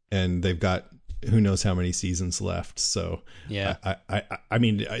 and they've got who knows how many seasons left. So yeah, I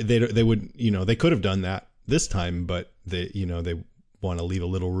mean, they would, they could have done that this time, but they want to leave a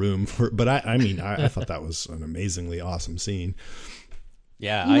little room for. But I mean, I thought that was an amazingly awesome scene.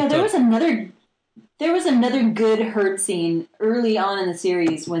 Yeah, there was another good herd scene early on in the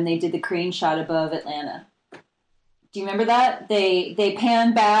series when they did the crane shot above Atlanta. Do you remember that? They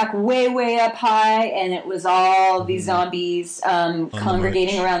panned back way up high, and it was all these zombies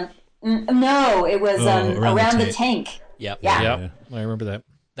congregating around. No, it was around the tank. Yep. Yeah. I remember that.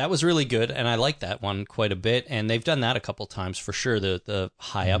 That was really good, and I like that one quite a bit. And they've done that a couple times for sure, the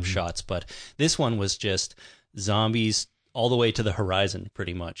high up shots. But this one was just zombies all the way to the horizon,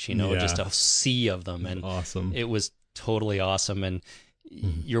 pretty much. Just a sea of them, and awesome. It was totally awesome. And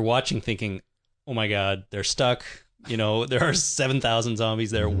you're watching, thinking, "Oh my God, they're stuck." There are 7,000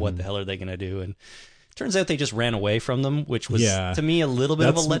 zombies there. What the hell are they going to do? And turns out they just ran away from them, which was, to me, a little bit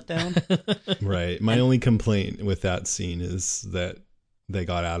of a letdown. Right. My only complaint with that scene is that they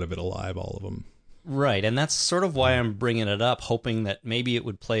got out of it alive, all of them. Right. And that's sort of why I'm bringing it up, hoping that maybe it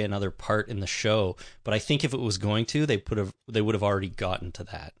would play another part in the show. But I think if it was going to, they would have already gotten to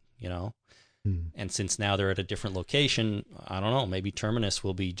that, And since now they're at a different location, I don't know, maybe Terminus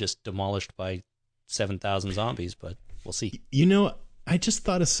will be just demolished by 7,000 zombies, but we'll see. You know, I just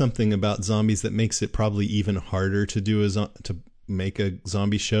thought of something about zombies that makes it probably even harder to do to make a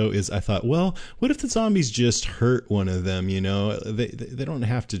zombie show. Is I thought, well, what if the zombies just hurt one of them? You know, they don't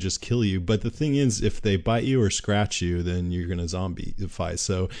have to just kill you. But the thing is, if they bite you or scratch you, then you're going to zombify.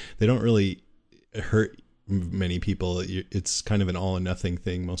 So they don't really hurt many people. It's kind of an all or nothing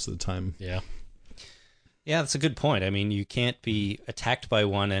thing most of the time. Yeah, that's a good point. I mean, you can't be attacked by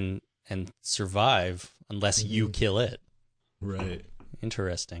one and survive unless you kill it. Right.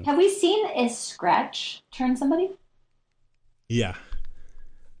 Interesting. Have we seen a scratch turn somebody? Yeah.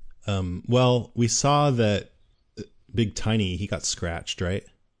 Well, we saw that Big Tiny, he got scratched, right?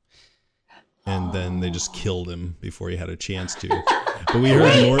 And then they just killed him before he had a chance to. But we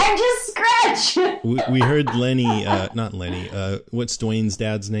heard I'm just scratch. we heard Lenny, not Lenny. What's Dwayne's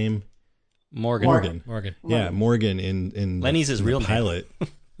dad's name? Morgan. Yeah, Morgan in Lenny's his real pilot.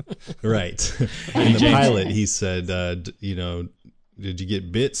 Right. In the pilot, he said, you know, did you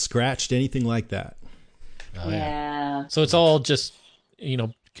get bit, scratched, anything like that? Oh, Yeah. So it's all just, you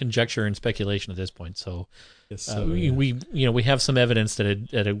know, conjecture and speculation at this point. So, Yes, we have some evidence that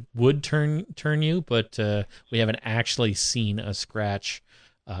it would turn you, but we haven't actually seen a scratch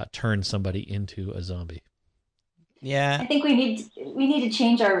turn somebody into a zombie. Yeah. I think we need to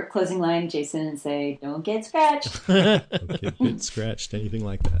change our closing line, Jason, and say, "Don't get scratched." Okay, bit, scratched, anything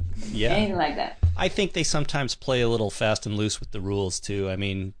like that. Yeah. Anything like that. I think they sometimes play a little fast and loose with the rules too. I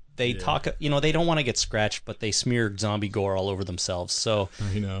mean, they talk, you know, they don't want to get scratched, but they smear zombie gore all over themselves. So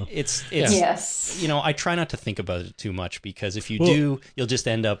I know. it's Yes. you know, I try not to think about it too much because if you do, you'll just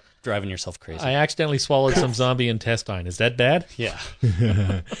end up driving yourself crazy. I accidentally swallowed some zombie intestine. Is that bad? Yeah.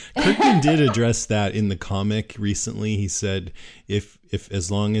 Kirkman did address that in the comic recently. He said if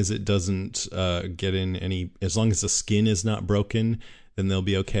as long as it doesn't get in any, as long as the skin is not broken, then they'll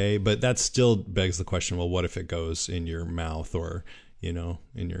be okay. But that still begs the question, well, what if it goes in your mouth or, you know,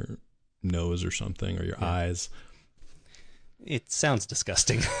 in your nose or something, or your eyes? It sounds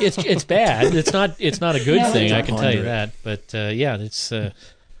disgusting. It's bad. It's not a good No, thing. I don't can tell you ponder that. But yeah, it's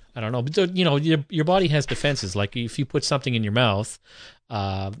I don't know. But you know, your body has defenses. Like if you put something in your mouth,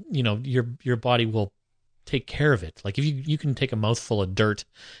 you know, your body will take care of it. Like if you can take a mouthful of dirt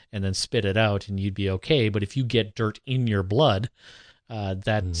and then spit it out, and you'd be okay. But if you get dirt in your blood,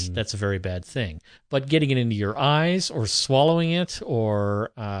 that's a very bad thing. But getting it into your eyes or swallowing it or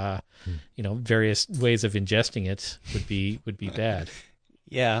you know, various ways of ingesting it would be bad.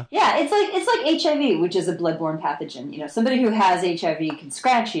 Yeah. Yeah, it's like HIV, which is a bloodborne pathogen. You know, somebody who has HIV can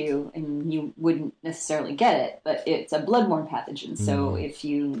scratch you, and you wouldn't necessarily get it, but it's a bloodborne pathogen. So if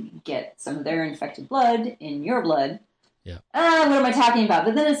you get some of their infected blood in your blood, yeah. What am I talking about?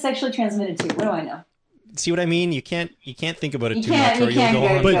 But then it's sexually transmitted too. What do I know? See what I mean? You can't think about it You too much, or you'll go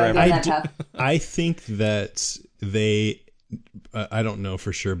on But forever. I, I think that they, I don't know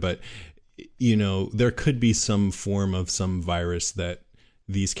for sure, but you know, there could be some form of some virus that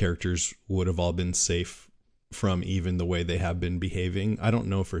these characters would have all been safe from, even the way they have been behaving. I don't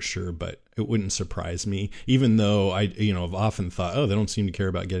know for sure, but it wouldn't surprise me, even though I've often thought, oh, they don't seem to care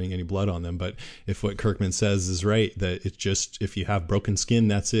about getting any blood on them. But if what Kirkman says is right, that it's just, if you have broken skin,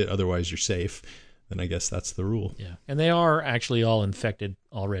 that's it. Otherwise you're safe. Then I guess that's the rule. Yeah. And they are actually all infected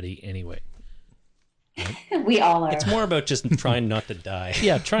already anyway. We all are. It's more about just trying not to die.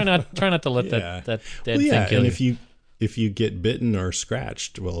 Yeah, try not to let that dead thing kill and you. if you get bitten or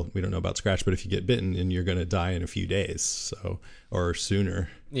scratched, well, we don't know about scratch, but if you get bitten, and you're going to die in a few days, so, or sooner.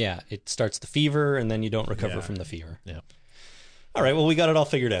 Yeah, it starts the fever, and then you don't recover from the fever. Yeah. All right, well, we got it all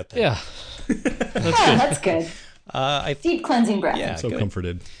figured out then. Yeah. That's good. Deep cleansing breath. Yeah, So good.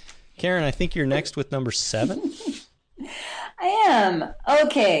 comforted. Karen, I think you're next with number 7. I am.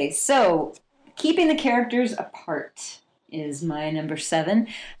 Okay, so keeping the characters apart is my number 7.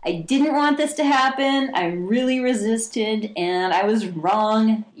 I didn't want this to happen. I really resisted, and I was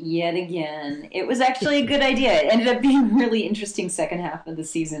wrong yet again. It was actually a good idea. It ended up being a really interesting second half of the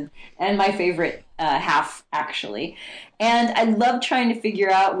season, and my favorite half, actually. And I loved trying to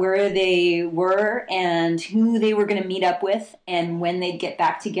figure out where they were and who they were going to meet up with and when they'd get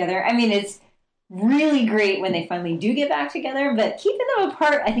back together. I mean, it's really great when they finally do get back together, but keeping them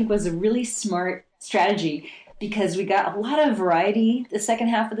apart, I think, was a really smart strategy, because we got a lot of variety the second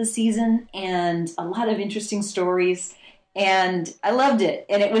half of the season and a lot of interesting stories, and I loved it.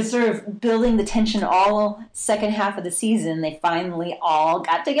 And it was sort of building the tension all second half of the season. They finally all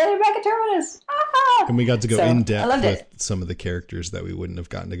got together back at Terminus. Ah! And we got to go So, in I depth loved with it. some of the characters that we wouldn't have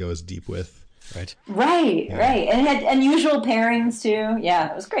gotten to go as deep with. Right. Right. And it had unusual pairings too.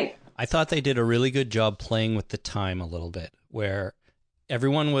 Yeah, it was great. I thought they did a really good job playing with the time a little bit, where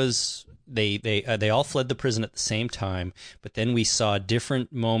everyone was they all fled the prison at the same time, but then we saw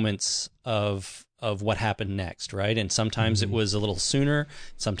different moments of what happened next, right? And sometimes it was a little sooner,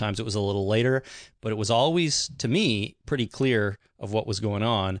 sometimes it was a little later, but it was always, to me, pretty clear of what was going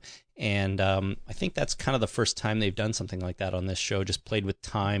on. And I think that's kind of the first time they've done something like that on this show, just played with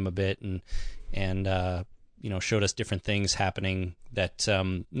time a bit and showed us different things happening that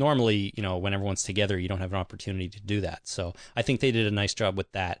normally, when everyone's together, you don't have an opportunity to do that. So I think they did a nice job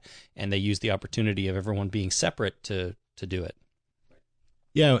with that, and they used the opportunity of everyone being separate to do it.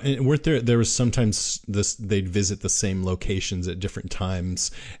 Yeah, and weren't there was sometimes they'd visit the same locations at different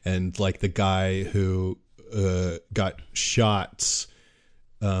times, and like the guy who got shot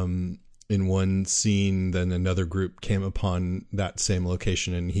in one scene, then another group came upon that same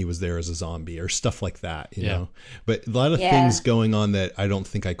location and he was there as a zombie or stuff like that, you know. But a lot of things going on that I don't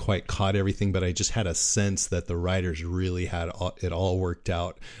think I quite caught everything, but I just had a sense that the writers really had it all worked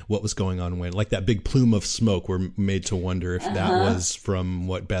out, what was going on when. Like that big plume of smoke, we're made to wonder if that was from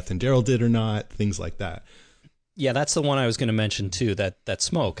what Beth and Daryl did or not, things like that. Yeah, that's the one I was going to mention too, that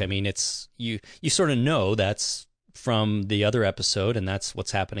smoke. I mean, it's you sort of know that's from the other episode, and that's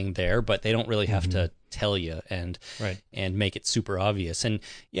what's happening there, but they don't really have to tell you and make it super obvious. And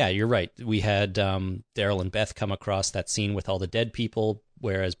yeah, you're right. We had Daryl and Beth come across that scene with all the dead people,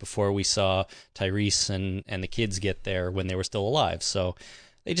 whereas before we saw Tyrese and the kids get there when they were still alive. So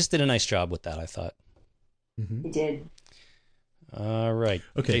they just did a nice job with that, I thought. They did. All right.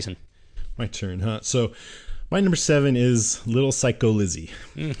 Okay. Jason. My turn, huh? So my number 7 is Little Psycho Lizzie,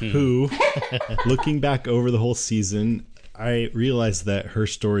 who, looking back over the whole season, I realized that her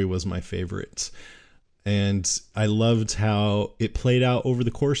story was my favorite. And I loved how it played out over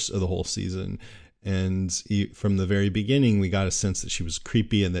the course of the whole season. And from the very beginning, we got a sense that she was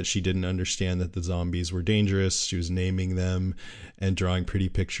creepy and that she didn't understand that the zombies were dangerous. She was naming them and drawing pretty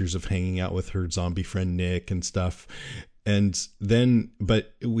pictures of hanging out with her zombie friend Nick and stuff. And then,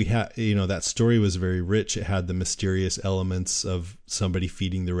 but we had, that story was very rich. It had the mysterious elements of somebody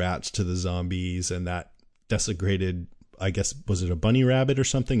feeding the rats to the zombies, and that desecrated, I guess, was it a bunny rabbit or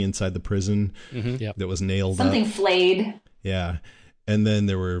something inside the prison that was nailed something up? flayed. Yeah. And then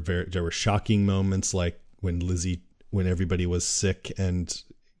there were shocking moments like when everybody was sick and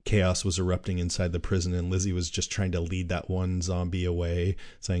chaos was erupting inside the prison, and Lizzie was just trying to lead that one zombie away,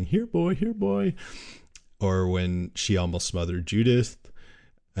 saying, "Here, boy, here, boy." Or when she almost smothered Judith.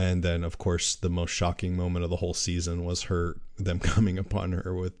 And then, of course, the most shocking moment of the whole season was them coming upon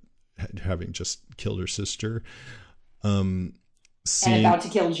her with having just killed her sister. And about to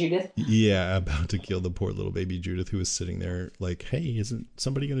kill Judith. Yeah, about to kill the poor little baby Judith, who was sitting there like, hey, isn't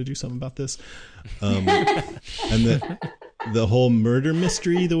somebody going to do something about this? And the whole murder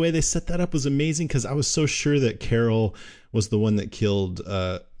mystery, the way they set that up was amazing, because I was so sure that Carol was the one that killed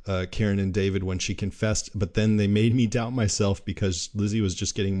Karen and David when she confessed, but then they made me doubt myself because Lizzie was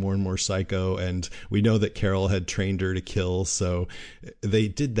just getting more and more psycho, and we know that Carol had trained her to kill, so they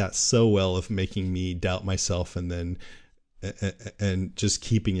did that so well of making me doubt myself and just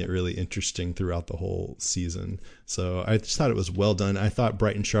keeping it really interesting throughout the whole season. So I just thought it was well done. I thought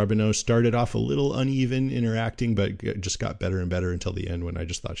Brighton Charbonneau started off a little uneven in her acting, but just got better and better until the end, when I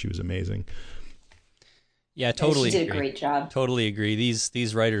just thought she was amazing. Yeah, totally. She did a great job. Totally agree.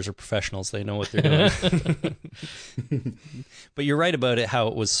 These writers are professionals. They know what they're doing. But you're right about it, how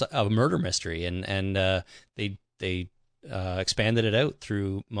it was a murder mystery, and they expanded it out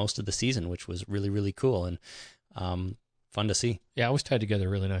through most of the season, which was really, really cool and fun to see. Yeah, it was tied together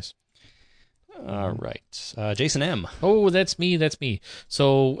really nice. All right. Jason M. Oh, that's me.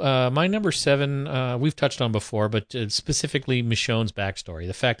 So my number 7, we've touched on before, but specifically Michonne's backstory.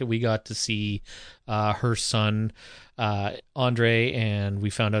 The fact that we got to see her son, Andre, and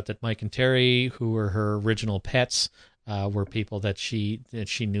we found out that Mike and Terry, who were her original pets, were people that she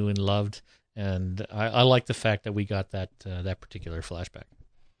knew and loved. And I like the fact that we got that particular flashback.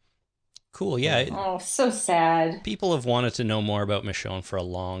 Cool, yeah. Oh, so sad. People have wanted to know more about Michonne for a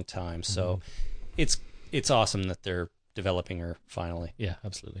long time, so it's awesome that they're developing her finally. Yeah,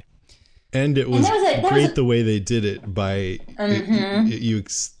 absolutely. And it was great the way they did it. You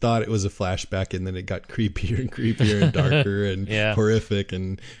thought it was a flashback, and then it got creepier and creepier and darker and horrific,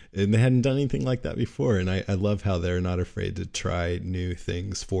 and they hadn't done anything like that before. And I love how they're not afraid to try new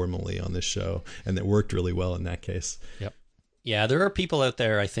things formally on this show, and it worked really well in that case. Yep. Yeah, there are people out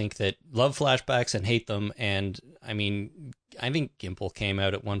there, I think, that love flashbacks and hate them. And I mean, I think Gimple came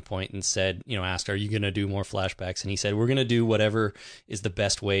out at one point and said, asked, are you going to do more flashbacks? And he said, we're going to do whatever is the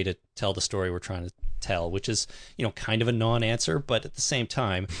best way to tell the story we're trying to tell, which is, kind of a non-answer. But at the same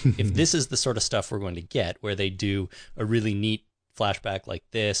time, if this is the sort of stuff we're going to get, where they do a really neat flashback like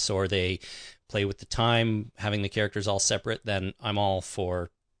this, or they play with the time, having the characters all separate, then I'm all for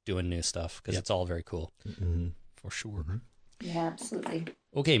doing new stuff, because it's all very cool. Mm-hmm. For sure. Yeah, absolutely.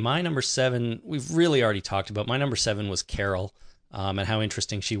 Okay, my number 7, we've really already talked about. My number 7 was Carol, and how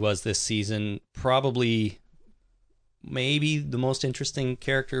interesting she was this season. Probably, maybe the most interesting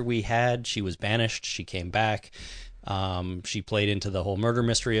character we had. She was banished. She came back. She played into the whole murder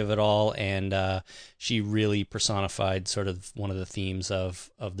mystery of it all, and she really personified sort of one of the themes of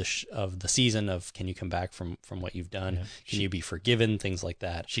the season of, can you come back from what you've done? Yeah. Can you be forgiven? Things like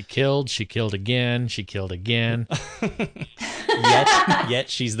that. She killed again. Yet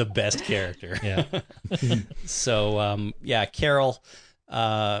she's the best character. Yeah. So, Carol,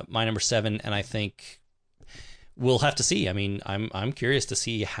 my number 7, and I think we'll have to see. I mean, I'm curious to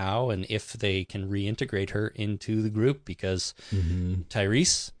see how and if they can reintegrate her into the group, because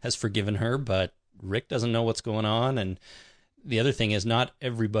Tyrese has forgiven her, but Rick doesn't know what's going on. And the other thing is, not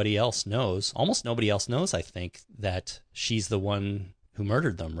everybody else knows. Almost nobody else knows, I think, that she's the one who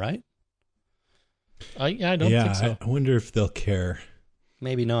murdered them, right? I don't think so. I wonder if they'll care.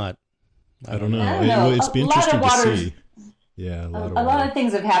 Maybe not. I don't know. I don't know. It's be interesting to see. Yeah, a lot of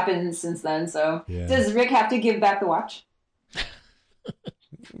things have happened since then. So, does Rick have to give back the watch?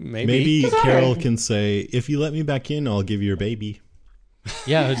 Maybe Carol can say, "If you let me back in, I'll give you your baby."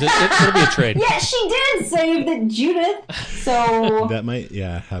 Yeah, it'll be a trade. Yeah, she did save the Judith. So that might,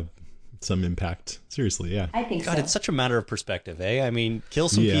 have some impact. Seriously, yeah. I think God, so. it's such a matter of perspective, eh? I mean, kill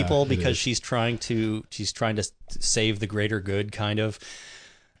some people because she's trying to save the greater good, kind of.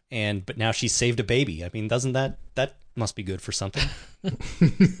 But now she's saved a baby. I mean, doesn't that must be good for something?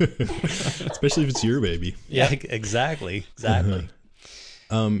 Especially if it's your baby. Yeah, exactly. I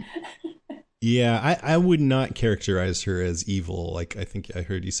would not characterize her as evil, like I think I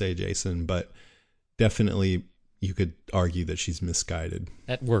heard you say, Jason, but definitely you could argue that she's misguided.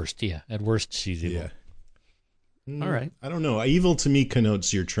 At worst, yeah. At worst, she's evil. All right. I don't know. Evil to me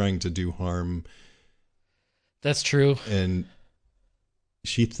connotes you're trying to do harm. That's true. And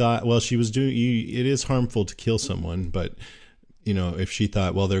she thought, well, she was doing, it is harmful to kill someone, but if she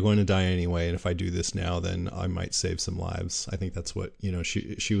thought, well, they're going to die anyway, and if I do this now, then I might save some lives. I think that's what,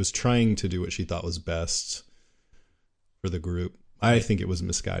 she was trying to do what she thought was best for the group. I think it was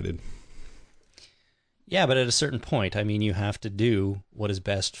misguided. Yeah, but at a certain point, I mean, you have to do what is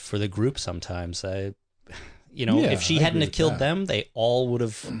best for the group sometimes. If she hadn't have killed them, they all would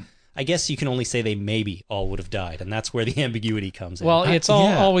have... I guess you can only say they maybe all would have died, and that's where the ambiguity comes in. Well, it's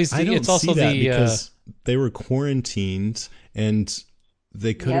always... I don't it's also see that the because they were quarantined, and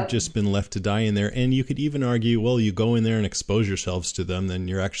they could have just been left to die in there. And you could even argue, well, you go in there and expose yourselves to them, then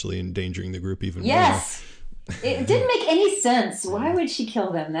you're actually endangering the group even more. Yes! It didn't make any sense. Why would she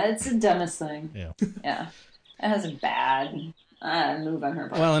kill them? That's the dumbest thing. Yeah. That was bad. Move on her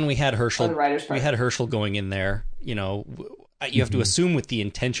part. Well, and we had Herschel. The writer's part. We had Herschel going in there. You have to assume with the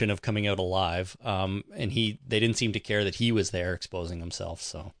intention of coming out alive. And they didn't seem to care that he was there exposing himself.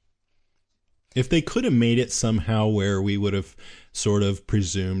 So, if they could have made it somehow where we would have sort of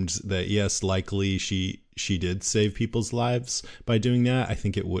presumed that yes, likely she did save people's lives by doing that, I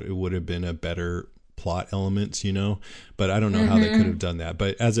think it would have been a better plot element, but I don't know how they could have done that.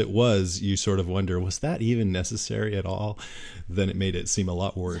 But as it was, you sort of wonder, was that even necessary at all? Then it made it seem a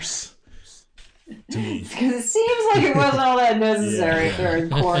lot worse to me. Because it seems like it wasn't all that necessary if they're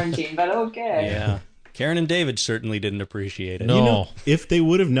in quarantine, but okay. Yeah. Karen and David certainly didn't appreciate it. No. If they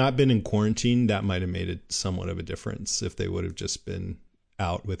would have not been in quarantine, that might have made it somewhat of a difference if they would have just been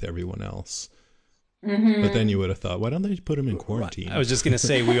out with everyone else. But then you would have thought, why don't they put them in quarantine? I was just going to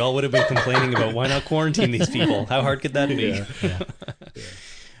say, we all would have been complaining about why not quarantine these people? How hard could that be? Yeah.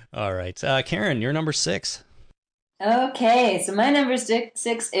 All right. Karen, you're number 6. Okay, so my number 6,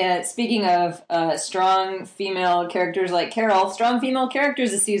 speaking of strong female characters like Carol, strong female characters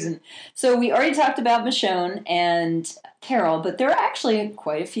this season. So we already talked about Michonne and Carol, but there are actually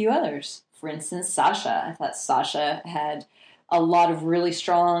quite a few others. For instance, Sasha. I thought Sasha had a lot of really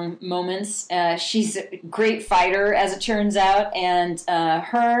strong moments. She's a great fighter, as it turns out, and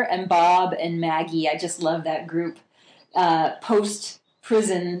her and Bob and Maggie, I just love that group.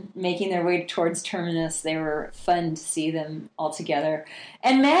 Post-prison, making their way towards Terminus, they were fun to see them all together.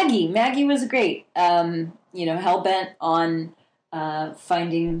 And Maggie was great. Hell-bent on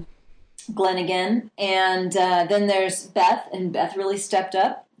finding Glenn again. And then there's Beth, and Beth really stepped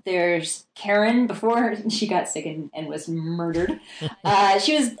up. There's Karen before she got sick and was murdered.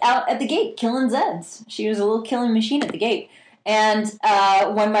 She was out at the gate killing Zeds. She was a little killing machine at the gate. And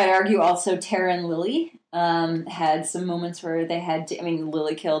one might argue also Tara and Lily had some moments where they had to,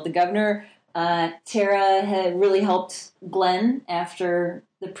 Lily killed the governor. Tara had really helped Glenn after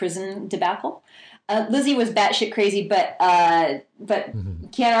the prison debacle. Lizzie was batshit crazy, but you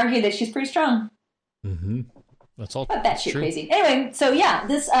can't argue that she's pretty strong. Mm-hmm. That's all. But batshit crazy. Anyway, so yeah,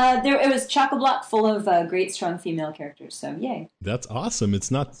 this it was chock-a-block full of great, strong female characters. So yay. That's awesome.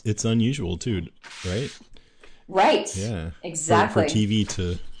 It's unusual too, right? Right. Yeah. Exactly. For TV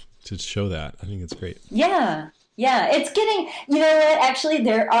to show that, I think it's great. Yeah. Yeah, it's getting. You know what? Actually,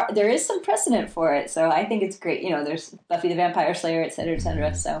 there is some precedent for it, so I think it's great. There's Buffy the Vampire Slayer, et cetera, et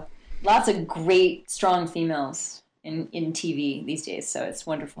cetera. So lots of great, strong females in TV these days. So it's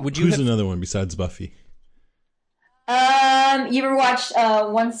wonderful. Who's another one besides Buffy? You ever watched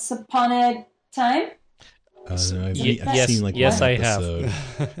Once Upon a Time? No, I've yes, seen like yes, one I episode.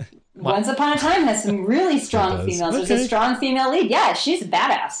 have. Once Upon a Time has some really strong females. Okay. There's a strong female lead. Yeah, she's a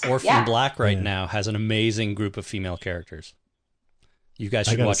badass. Orphan Black now has an amazing group of female characters. You guys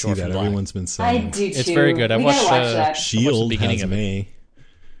should watch Orphan Black. Everyone's been saying I do too. It's very good. I We watched gotta watch that. Shield beginning has of it. May.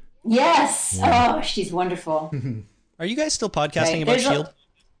 Yes. Yeah. Oh, she's wonderful. Are you guys still podcasting Right, about there's a- Shield?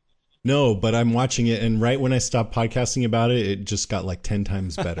 No, but I'm watching it, and right when I stopped podcasting about it, it just got like 10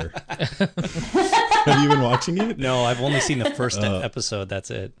 times better. Have you been watching it? No, I've only seen the first episode. That's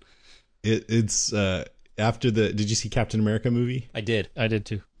it. It's after the. Did you see Captain America movie? I did. I did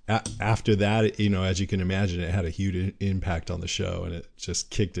too. After that, as you can imagine, it had a huge impact on the show, and it just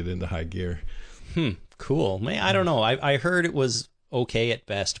kicked it into high gear. Cool. Man, I don't know. I heard it was okay at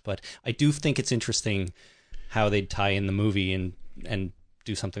best, but I do think it's interesting how they'd tie in the movie and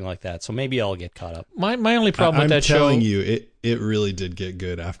do something like that. So maybe I'll get caught up. My only problem with that show. I'm telling you, it really did get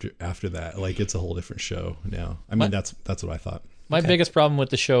good after that. Like, it's a whole different show now. That's what I thought. My biggest problem with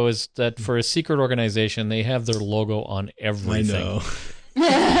the show is that for a secret organization, they have their logo on everything. I know.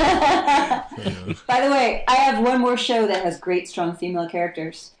 By the way, I have one more show that has great, strong female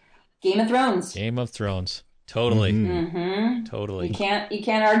characters. Game of Thrones. Game of Thrones. Totally. Mm-hmm. Totally. You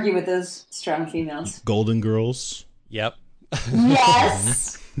can't argue with those strong females. Golden Girls. Yep.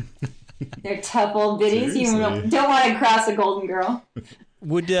 Yes. They're tough old biddies. You Seriously. don't want to cross a golden girl.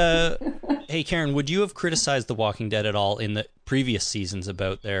 Hey Karen, would you have criticized The Walking Dead at all in the previous seasons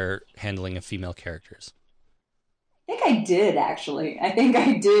about their handling of female characters? I think I did, actually. I think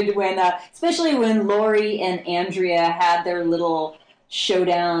I did when, especially when Lori and Andrea had their little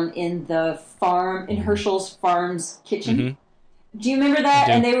showdown in the farm, in Herschel's farm's kitchen. Mm-hmm. Do you remember that? I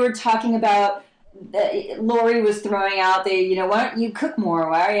do. And they were talking about, Lori was throwing out why don't you cook more?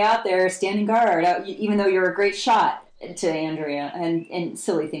 Why are you out there standing guard, even though you're a great shot, to Andrea, and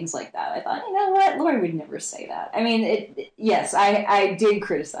silly things like that. I thought, you know what? Lori would never say that. I mean, yes, I did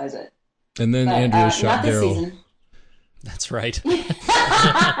criticize it. And then But, Andrea shot not this Daryl. season. That's right.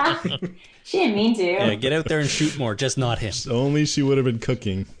 She didn't mean to. Yeah, get out there and shoot more, just not him. Only she would have been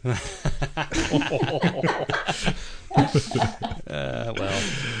cooking. Well,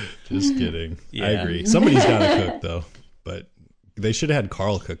 Just kidding. Yeah. I agree. Somebody's got to cook, though. But they should have had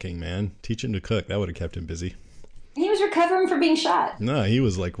Carl cooking, man. Teach him to cook. That would have kept him busy. He was recovering from being shot. No, he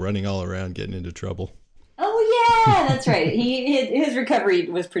was like running all around getting into trouble. Oh yeah, that's right. His recovery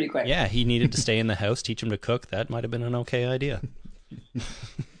was pretty quick. yeah, he needed to stay in the house, teach him to cook. That might have been an okay idea.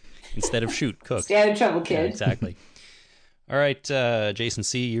 Instead of shoot, cook. Stay out of trouble, kid. Yeah, exactly. All right, Jason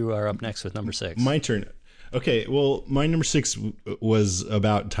C., you are up next with number 6. My turn. Okay, well, my number 6 was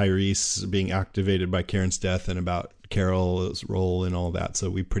about Tyrese being activated by Karen's death and about Carol's role and all that. So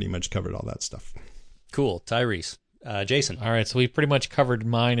we pretty much covered all that stuff. Cool. Tyrese. Jason. All right, so we pretty much covered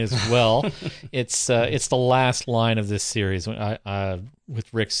mine as well. It's the last line of this series with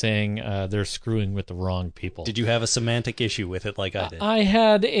Rick saying they're screwing with the wrong people. Did you have a semantic issue with it like I did? I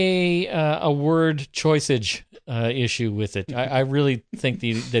had a word choiceage issue with it. I really think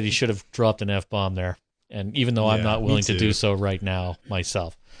that he should have dropped an F-bomb there, and even though I'm Yeah, not me willing to too. do so right now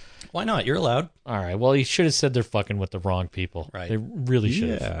myself. Why not? You're allowed. All right, well, he should have said they're fucking with the wrong people. Right. They really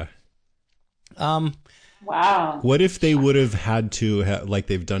should have. Yeah. Wow. What if they would have had to, like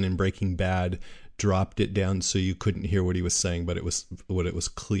they've done in Breaking Bad, dropped it down so you couldn't hear what he was saying, but it was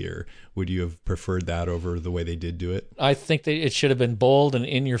clear? Would you have preferred that over the way they did do it? I think that it should have been bold and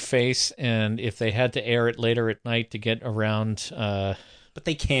in your face, and if they had to air it later at night to get around... But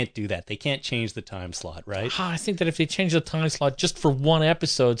they can't do that. They can't change the time slot, right? I think that if they change the time slot just for one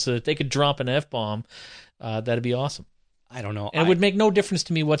episode so that they could drop an F-bomb, that'd be awesome. I don't know. And it would make no difference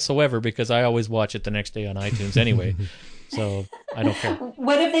to me whatsoever because I always watch it the next day on iTunes anyway. So I don't care.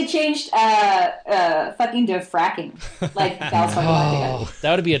 What if they changed fucking to fracking? Like Val's fucking Oh,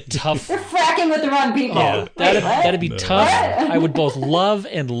 that would be a tough. They're fracking with the wrong people. Yeah, Wait, what? that'd be tough. What? I would both love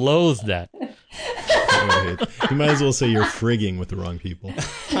and loathe that. Right. You might as well say you're frigging with the wrong people.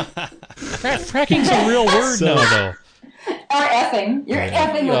 Fracking's a real word now, though. Or effing. You're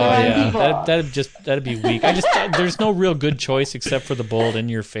effing with Oh the wrong yeah, people. that'd be weak. There's no real good choice except for the bold in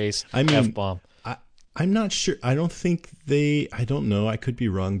your face F-bomb. I'm not sure. I don't know. I could be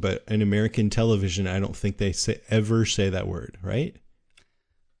wrong, but in American television, I don't think they ever say that word, right?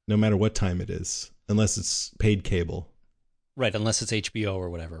 No matter what time it is, unless it's paid cable. Right, unless it's HBO or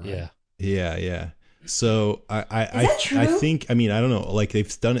whatever. Right? Yeah. So I true? think, I don't know. Like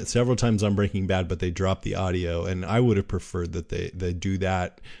they've done it several times on Breaking Bad, but they dropped the audio, and I would have preferred that they do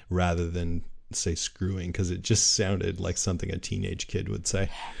that rather than say screwing, because it just sounded like something a teenage kid would say.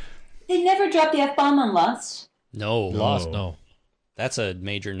 They never dropped the F-bomb on Lost. No. Lost, no. That's a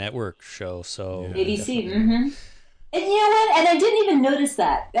major network show, so... Yeah. ABC, mm-hmm. And you know what? And I didn't even notice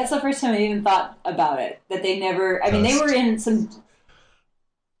that. That's the first time I even thought about it. That they never... they were in some...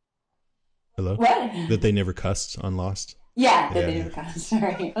 Hello? What? That they never cussed on Lost? Yeah, that they never got.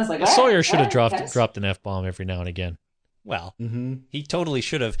 Sorry. I was like, what? Sawyer should have What? dropped an F-bomb every now and again. Well, Mm-hmm. he totally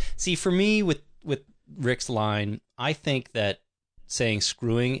should have. See, for me, with Rick's line, I think that saying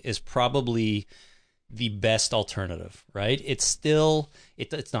screwing is probably the best alternative, right? It's still,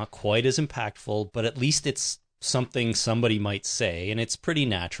 it's not quite as impactful, but at least it's something somebody might say, and it's pretty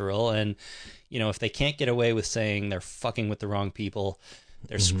natural. And, if they can't get away with saying they're fucking with the wrong people,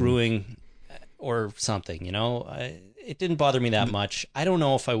 they're screwing or something, it didn't bother me that much. I don't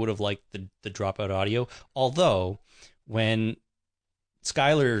know if I would have liked the dropout audio, although when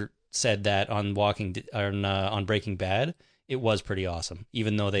Skyler said that on on Breaking Bad, it was pretty awesome,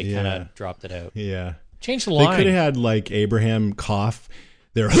 even though they kind of dropped it out. Yeah. Change the line. They could have had like Abraham cough.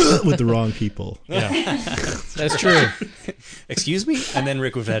 They're with the wrong people. Yeah, that's true. Excuse me? And then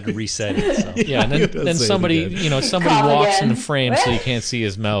Rick would have had to reset it. So. Yeah, and then Say it somebody, again. somebody Call walks again. in the frame so you can't see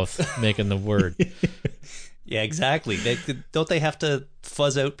his mouth making the word. Yeah, exactly. Don't they have to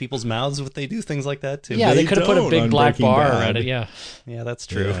fuzz out people's mouths if they do things like that too? Yeah, they They could have put a don't big on black Breaking bar Bad. at it. Yeah, Yeah, that's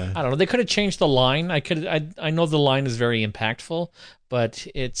true. Yeah. I don't know. They could have changed the line. I know the line is very impactful, but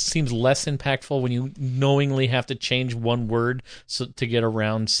it seems less impactful when you knowingly have to change one word to get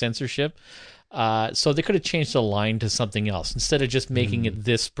around censorship. So they could have changed the line to something else instead of just making it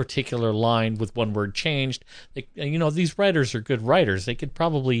this particular line with one word changed. These writers are good writers. They could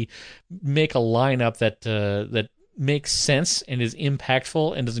probably make a line up that makes sense and is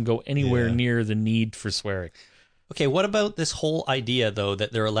impactful and doesn't go anywhere near the need for swearing. Okay, what about this whole idea, though,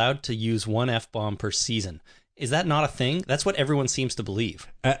 that they're allowed to use one F-bomb per season? Is that not a thing? That's what everyone seems to believe.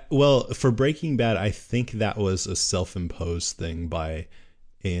 Well, for Breaking Bad, I think that was a self-imposed thing by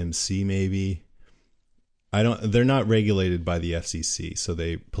AMC, maybe. They're not regulated by the FCC, so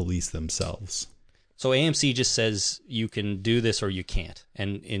they police themselves. So AMC just says you can do this or you can't.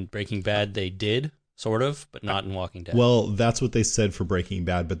 And in Breaking Bad, they did, sort of, but not in Walking Dead. Well, that's what they said for Breaking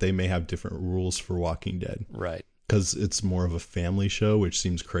Bad, but they may have different rules for Walking Dead. Right. Because it's more of a family show, which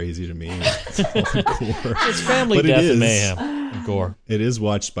seems crazy to me. It's hardcore. It's family But it death and is. mayhem and gore. It is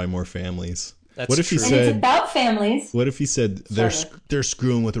watched by more families. That's What if he true. And it's said? about families. What if he said they're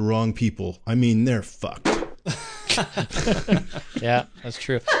screwing with the wrong people? I mean, they're fucked. Yeah, that's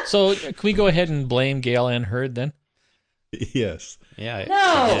true. So can we go ahead and blame Gail Ann Hurd then? Yes, Yeah.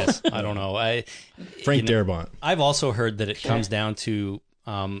 No. Yes. I don't know. Frank Darabont. I've also heard that it comes down to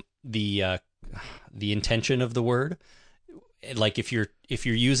the intention of the word. Like if you're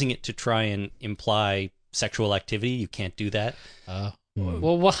using it to try and imply sexual activity, you can't do that.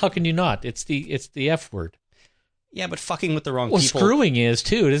 Well, how can you not? It's the F word. Yeah, but fucking with the wrong Well, people. screwing is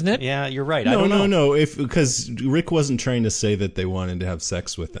too, isn't it? Yeah, you're right. I don't know. No. Because Rick wasn't trying to say that they wanted to have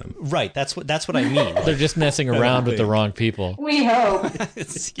sex with them. Right. That's what I mean. They're just messing around with the think. wrong people. We hope.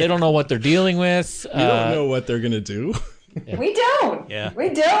 They don't know what they're dealing with. You don't know what they're gonna do. We don't. Yeah.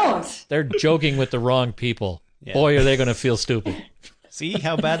 We don't. They're joking with the wrong people. Yeah. Boy, are they going to feel stupid. See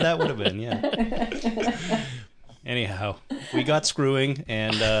how bad that would have been. Yeah. Anyhow, we got screwing,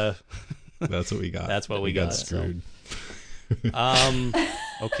 and That's what we got. That's what we got, so. screwed.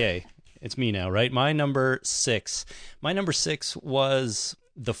 okay, it's me now, right? My number 6 was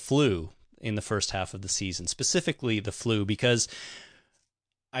the flu in the first half of the season, specifically the flu, because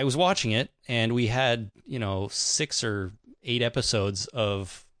I was watching it and we had 6 or 8 episodes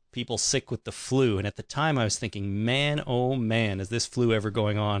of people sick with the flu, and at the time I was thinking, man, oh man, is this flu ever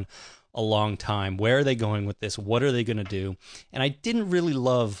going on a long time. Where are they going with this? What are they going to do? And I didn't really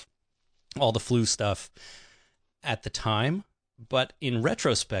love all the flu stuff at the time, but in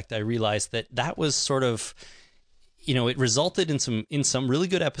retrospect, I realized that that was sort of, it resulted in some really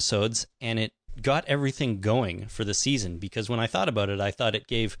good episodes, and it got everything going for the season, because when I thought about it, I thought it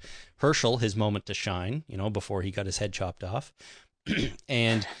gave Herschel his moment to shine, before he got his head chopped off.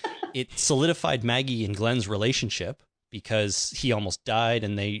 And it solidified Maggie and Glenn's relationship, because he almost died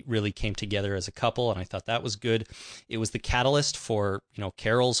and they really came together as a couple, and I thought that was good. It was the catalyst for,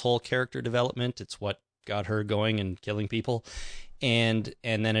 Carol's whole character development. It's what got her going and killing people. And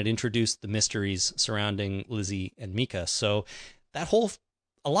then it introduced the mysteries surrounding Lizzie and Mika. So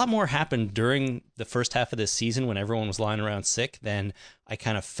a lot more happened during the first half of this season when everyone was lying around sick than I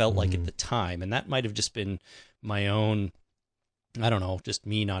kind of felt like at the time. And that might have just been my own, I don't know, just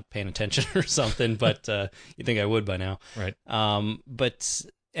me not paying attention or something, but you'd think I would by now. Right. But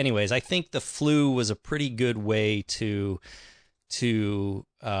anyways, I think the flu was a pretty good way to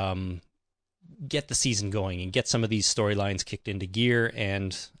get the season going and get some of these storylines kicked into gear,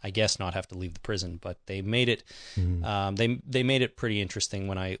 and I guess not have to leave the prison. But they made it they made it pretty interesting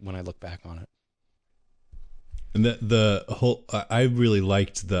when I look back on it. And the whole, I really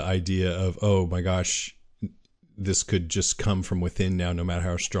liked the idea of, oh my gosh, this could just come from within now, no matter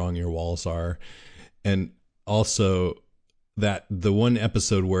how strong your walls are. And also that the one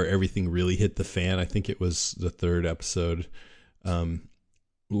episode where everything really hit the fan, I think it was the third episode,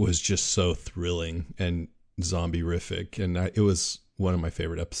 was just so thrilling and zombie-rific. And it was one of my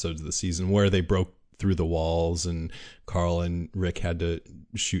favorite episodes of the season, where they broke through the walls and Carl and Rick had to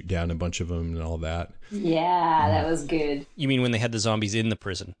shoot down a bunch of them and all that. Yeah, that was good. You mean when they had the zombies in the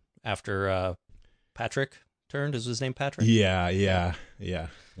prison after Patrick turned? Is his name Patrick? Yeah.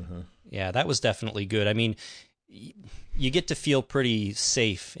 Uh-huh. Yeah, that was definitely good. I mean, you get to feel pretty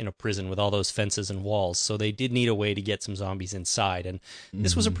safe in a prison with all those fences and walls, so they did need a way to get some zombies inside, and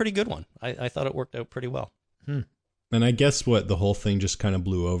this was a pretty good one. I thought it worked out pretty well. And I guess what the whole thing just kind of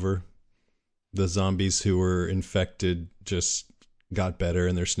blew over. The zombies who were infected just got better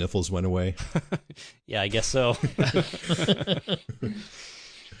and their sniffles went away. Yeah, I guess so.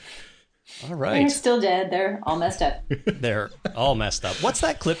 All right. They're still dead. They're all messed up. They're all messed up. What's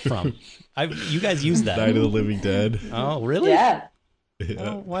that clip from? You guys used that. Night of the Living Dead. Oh, really? Yeah.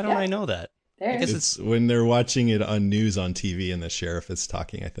 Oh, why don't I know that? There. I guess It's when they're watching it on news on TV and the sheriff is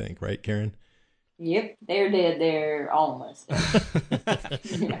talking, I think. Right, Karen? Yep, they're dead. They're almost dead.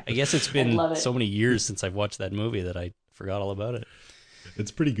 Yeah. I guess it's I been love it. so many years since I've watched that movie that I forgot all about it.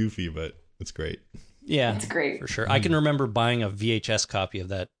 It's pretty goofy, but it's great. Yeah, It's great. for sure. I can remember buying a VHS copy of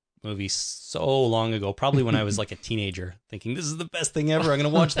that movie so long ago, probably when I was like a teenager, thinking this is the best thing ever. I'm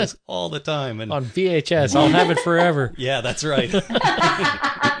going to watch this all the time. And On VHS, I'll have it forever. yeah, that's right.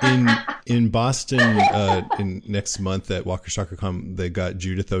 In Boston, in next month at Walker Soccer Con, they got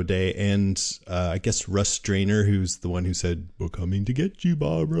Judith O'Day and I guess Russ Strainer, who's the one who said, "We're coming to get you,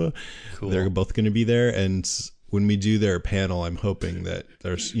 Barbara." Cool. They're both going to be there, and when we do their panel, I'm hoping that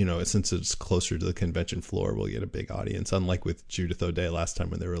there's, since it's closer to the convention floor, we'll get a big audience. Unlike with Judith O'Day last time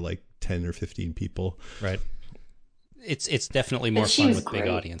when there were like 10 or 15 people. Right. It's definitely more she fun was with big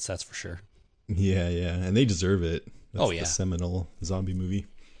great. audience, that's for sure. Yeah, and they deserve it. That's Oh, yeah. the seminal zombie movie.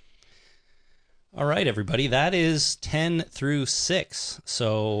 All right, everybody, that is 10 through 6.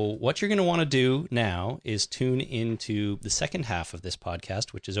 So what you're going to want to do now is tune into the second half of this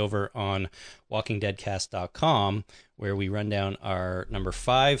podcast, which is over on walkingdeadcast.com, where we run down our number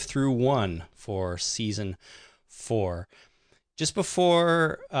 5 through 1 for season 4. Just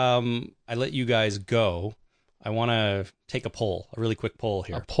before I let you guys go, I want to take a really quick poll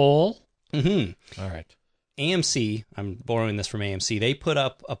here. A poll? Mm-hmm. All right. AMC, I'm borrowing this from AMC, they put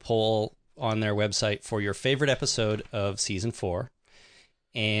up a poll on their website for your favorite episode of season 4.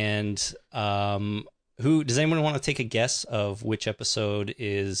 And who does anyone want to take a guess of which episode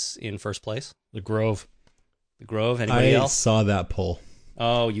is in first place? The Grove. The Grove? Anybody I else? saw that poll,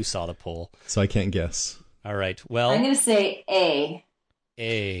 Oh, you saw the poll. so I can't guess. All right. Well, I'm going to say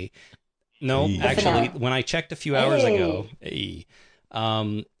A. No, The actually, finale. when I checked a few hours Hey. ago,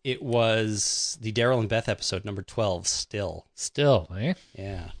 it was the Daryl and Beth episode, number 12, still. Still, eh?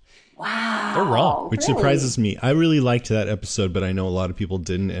 Yeah. Wow. They're wrong. Which really? surprises me. I really liked that episode, but I know a lot of people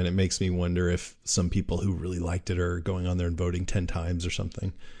didn't, and it makes me wonder if some people who really liked it are going on there and voting 10 times or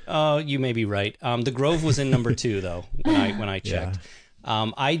something. Oh, you may be right. The Grove was in number 2, though, when I checked.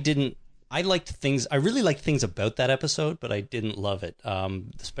 I really liked things about that episode, but I didn't love it,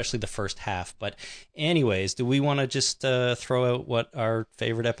 especially the first half. But anyways, do we want to just throw out what our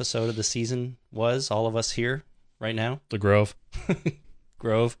favorite episode of the season was, all of us here right now? The Grove.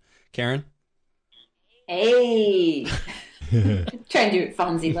 Grove. Karen? Hey! Try and do it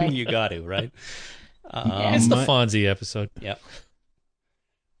Fonzie like. You got to, right? It's the Fonzie episode. Yep.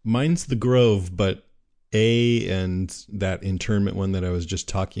 Mine's The Grove, but A and that internment one that I was just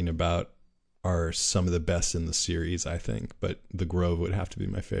talking about are some of the best in the series, I think. But The Grove would have to be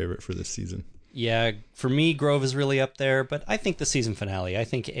my favorite for this season. Yeah, for me, Grove is really up there, but I think the season finale, I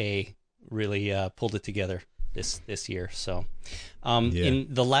think A really pulled it together this year. So, in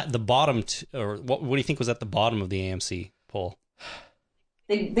the bottom, or what do you think was at the bottom of the AMC poll?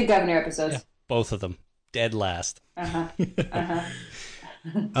 The Governor episodes. Yeah, both of them, dead last.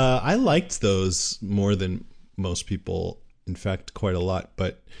 I liked those more than most people. In fact, quite a lot.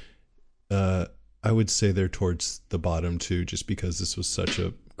 But I would say they're towards the bottom too, just because this was such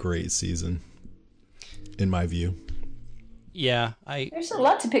a great season, in my view. Yeah, there's a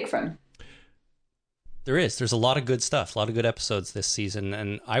lot to pick from. There's a lot of good stuff, a lot of good episodes this season,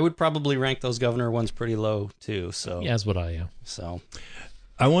 and I would probably rank those Governor ones pretty low too. So yeah, that's what I am. So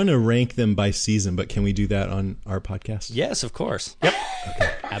I want to rank them by season, but can we do that on our podcast? Yes, of course. Yep.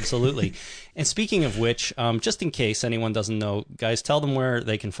 Okay. Absolutely. And speaking of which, just in case anyone doesn't know, guys, tell them where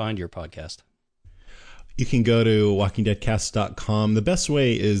they can find your podcast. You can go to walkingdeadcast.com. The best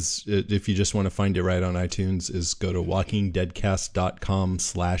way is, if you just want to find it right on iTunes, is go to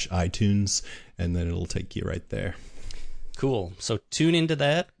walkingdeadcast.com/iTunes, and then it'll take you right there. Cool. So tune into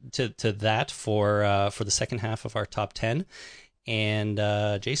that to that for the second half of our top 10. And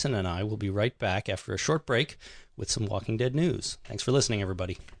Jason and I will be right back after a short break with some Walking Dead news. Thanks for listening,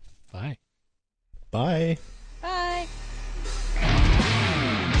 everybody. Bye. Bye. Bye.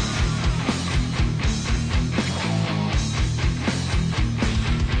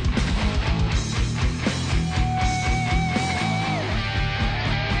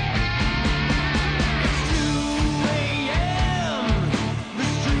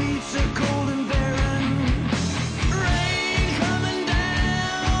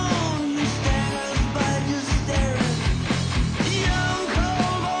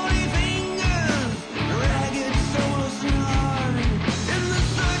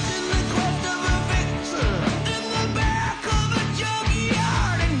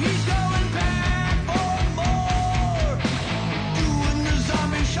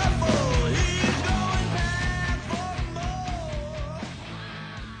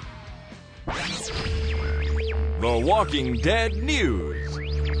 The Walking Dead News.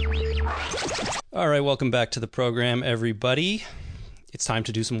 All right, welcome back to the program, everybody. It's time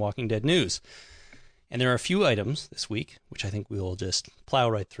to do some Walking Dead news. And there are a few items this week, which I think we will just plow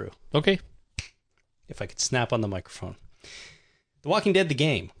right through. Okay. If I could snap on the microphone. The Walking Dead, the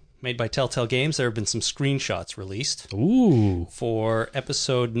game, made by Telltale Games. There have been some screenshots released. Ooh. For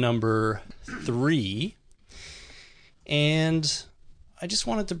episode number 3. And I just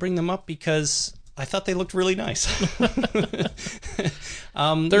wanted to bring them up because I thought they looked really nice. They're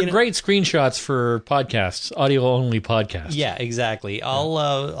great screenshots for podcasts, audio-only podcasts. Yeah, exactly.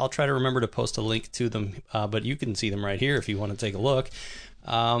 I'll try to remember to post a link to them, but you can see them right here if you want to take a look.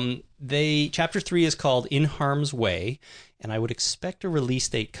 Chapter 3 is called In Harm's Way, and I would expect a release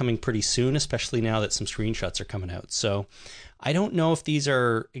date coming pretty soon, especially now that some screenshots are coming out. So I don't know if these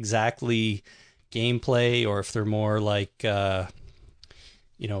are exactly gameplay or if they're more like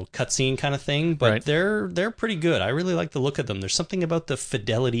cutscene kind of thing, but right. They're pretty good. I really like the look of them. There's something about the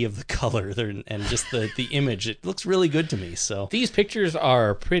fidelity of the color and just the image. It looks really good to me. So these pictures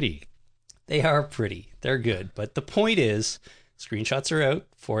are pretty. They are pretty. They're good. But the point is, screenshots are out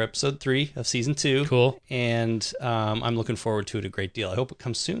for episode 3 of season 2. Cool. And I'm looking forward to it a great deal. I hope it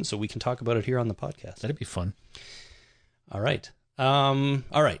comes soon so we can talk about it here on the podcast. That'd be fun. All right.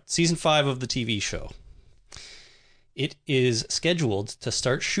 Season 5 of the TV show. It is scheduled to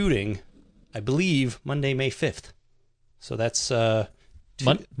start shooting, I believe, Monday, May 5th. So that's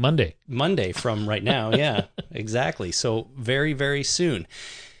Monday. Monday from right now, yeah, exactly. So very, very soon.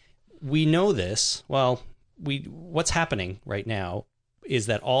 We know this. Well, what's happening right now is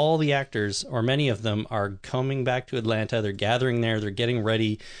that all the actors, or many of them, are coming back to Atlanta. They're gathering there. They're getting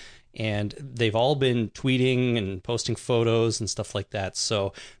ready. And they've all been tweeting and posting photos and stuff like that.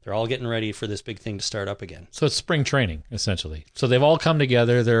 So they're all getting ready for this big thing to start up again. So it's spring training, essentially. So they've all come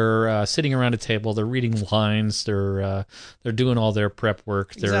together. They're sitting around a table. They're reading lines. They're doing all their prep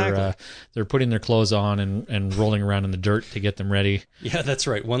work. They're putting their clothes on and rolling around in the dirt to get them ready. Yeah, that's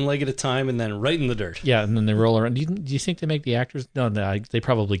right. One leg at a time and then right in the dirt. Yeah, and then they roll around. Do you think they make the actors? No, they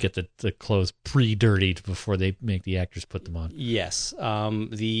probably get the clothes pre-dirtied before they make the actors put them on. Yes.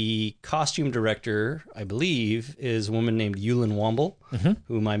 The costume director, I believe, is a woman named Yulin Womble,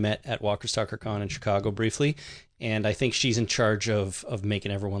 whom I met at Walker Stalker Con in Chicago briefly. and I think she's in charge of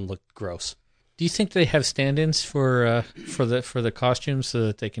making everyone look gross. Do you think they have stand-ins for the costumes so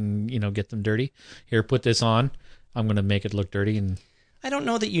that they can get them dirty? Here, put this on. I'm going to make it look dirty. And I don't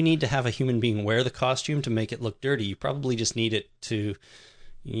know that you need to have a human being wear the costume to make it look dirty. You probably just need it to.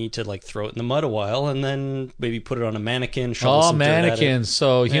 You need to like throw it in the mud a while and then maybe put it on a mannequin. Shovel some mannequins. Dirt at it.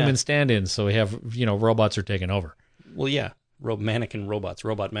 So human stand-ins. So we have robots are taking over. Well, yeah. Mannequin robots,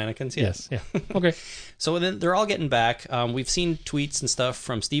 robot mannequins. Yes. Yeah. Okay. So then they're all getting back. We've seen tweets and stuff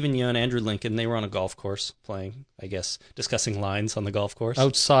from Stephen Yeun, Andrew Lincoln. They were on a golf course playing, I guess, discussing lines on the golf course.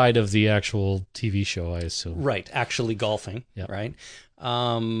 Outside of the actual TV show, I assume. Right. Actually golfing. Yep. Right.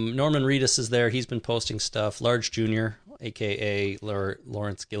 Norman Reedus is there. He's been posting stuff. Large Jr., a.k.a.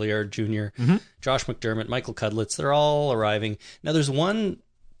 Lawrence Gilliard Jr., Josh McDermott, Michael Cudlitz. They're all arriving. Now, there's one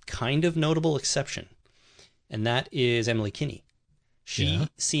kind of notable exception, and that is Emily Kinney. She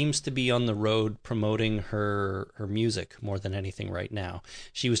seems to be on the road promoting her music more than anything right now.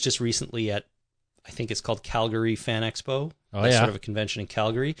 She was just recently at, I think it's called Calgary Fan Expo. That's sort of a convention in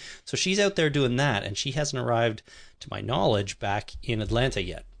Calgary. So she's out there doing that, and she hasn't arrived, to my knowledge, back in Atlanta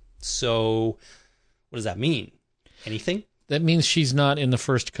yet. So what does that mean? Anything? That means she's not in the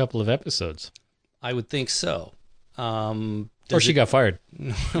first couple of episodes. I would think so. Or she got fired.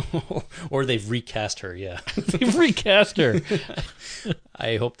 Or they've recast her, yeah. They've recast her.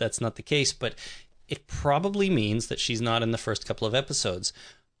 I hope that's not the case, but it probably means that she's not in the first couple of episodes.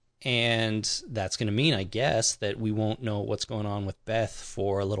 And that's going to mean, I guess, that we won't know what's going on with Beth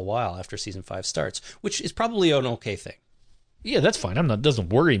for a little while after season 5 starts, which is probably an okay thing. Yeah, that's fine. Doesn't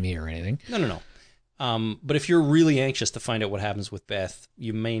worry me or anything. No. But if you're really anxious to find out what happens with Beth,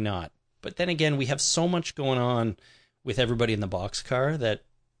 you may not. But then again, we have so much going on with everybody in the boxcar that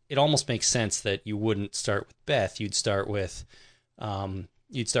it almost makes sense that you wouldn't start with Beth. You'd start with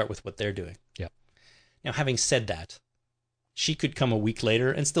what they're doing. Yeah. Now, having said that, she could come a week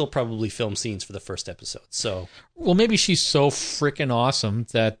later and still probably film scenes for the first episode. So, well, maybe she's so freaking awesome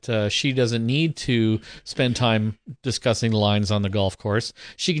that she doesn't need to spend time discussing lines on the golf course.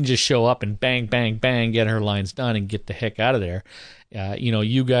 She can just show up and bang, bang, bang, get her lines done and get the heck out of there.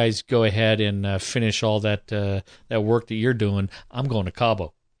 You guys go ahead and finish all that work that you're doing. I'm going to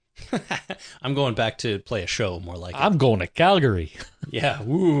Cabo. I'm going back to play a show, more like I'm going to Calgary. Yeah,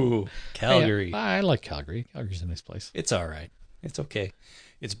 woo, Calgary. Hey, I like Calgary. Calgary's a nice place. It's all right. It's okay.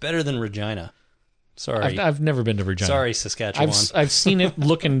 It's better than Regina. Sorry. I've never been to Regina. Sorry, Saskatchewan. I've seen it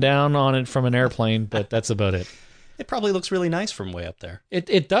looking down on it from an airplane, but that's about it. It probably looks really nice from way up there.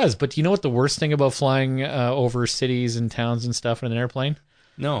 It does, but you know what the worst thing about flying over cities and towns and stuff in an airplane?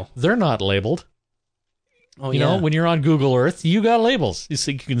 No. They're not labeled. Oh, you know, when you're on Google Earth, you got labels.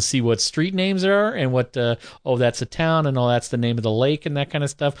 You can see what street names there are and what, that's a town and that's the name of the lake and that kind of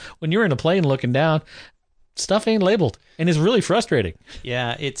stuff. When you're in a plane looking down, stuff ain't labeled and it's really frustrating.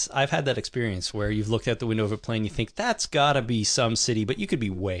 Yeah, I've had that experience where you've looked out the window of a plane, you think that's got to be some city, but you could be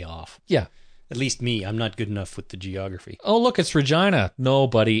way off. Yeah. At least me, I'm not good enough with the geography. Oh, look, it's Regina. No,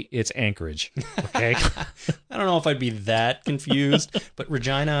 buddy, it's Anchorage. Okay. I don't know if I'd be that confused, but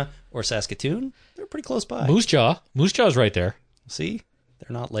Regina or Saskatoon, they're pretty close by. Moose Jaw's right there. See?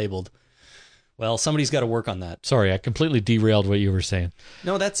 They're not labeled. Well, somebody's got to work on that. Sorry, I completely derailed what you were saying.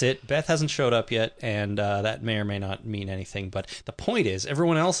 No, that's it. Beth hasn't showed up yet, and that may or may not mean anything. But the point is,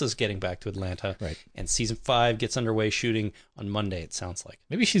 everyone else is getting back to Atlanta. Right. And season 5 gets underway shooting on Monday, it sounds like.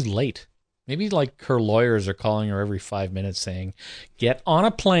 Maybe she's late. Maybe like her lawyers are calling her every 5 minutes saying, get on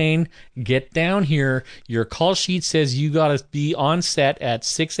a plane, get down here. Your call sheet says you got to be on set at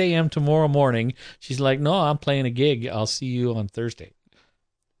 6 a.m. tomorrow morning. She's like, no, I'm playing a gig. I'll see you on Thursday.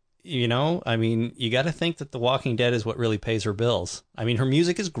 You know, I mean, you got to think that The Walking Dead is what really pays her bills. I mean, her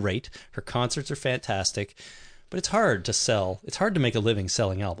music is great. Her concerts are fantastic. But it's hard to sell. It's hard to make a living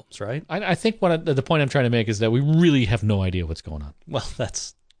selling albums, right? I think the point I'm trying to make is that we really have no idea what's going on. Well,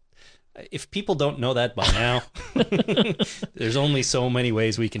 if people don't know that by now, there's only so many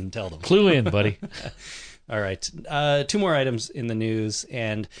ways we can tell them. Clue in, buddy. All right. 2 more items in the news,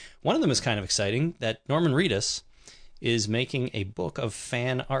 and one of them is kind of exciting, that Norman Reedus is making a book of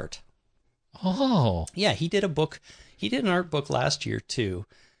fan art. Oh. Yeah, he did a book. He did an art book last year, too,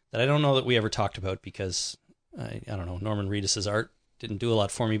 that I don't know that we ever talked about because, I don't know, Norman Reedus's art didn't do a lot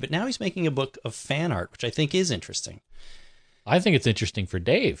for me, but now he's making a book of fan art, which I think is interesting. I think it's interesting for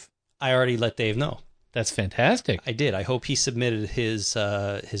Dave. I already let Dave know. That's fantastic. I did. I hope he submitted his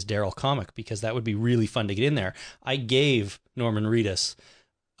Daryl comic because that would be really fun to get in there. I gave Norman Reedus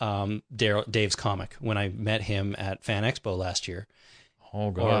Dave's comic when I met him at Fan Expo last year. Oh,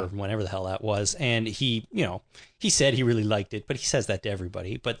 or God. whenever the hell that was. And he said he really liked it, but he says that to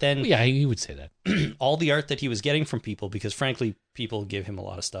everybody. But then Yeah, he would say that. all the art that he was getting from people, because frankly, people give him a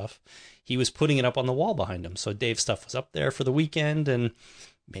lot of stuff, he was putting it up on the wall behind him. So Dave's stuff was up there for the weekend, and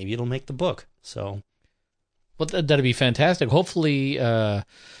maybe it'll make the book. So, Well, that'd be fantastic. Hopefully,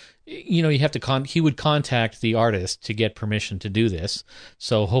 you have to he would contact the artist to get permission to do this.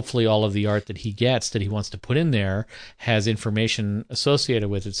 So hopefully all of the art that he gets that he wants to put in there has information associated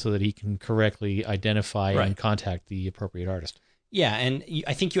with it so that he can correctly identify and contact the appropriate artist. yeah, and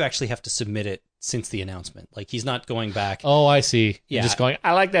I think you actually have to submit it since the announcement. Like, he's not going back. Oh, I see. Yeah. You're just going,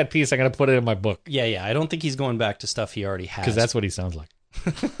 I like that piece. I'm going to put it in my book. Yeah, I don't think he's going back to stuff he already has. Because that's what he sounds like.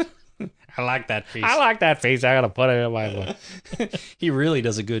 I like that piece. I like that piece. I got to put it in my book. He really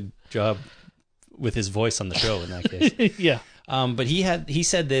does a good job with his voice on the show in that case. Yeah. But he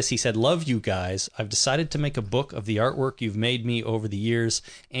said this. He said, "Love you guys. I've decided to make a book of the artwork you've made me over the years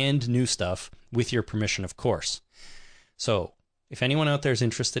and new stuff, with your permission, of course. So if anyone out there is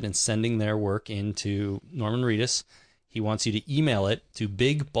interested in sending their work into Norman Reedus, he wants you to email it to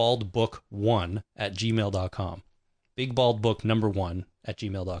bigbaldbook1@gmail.com.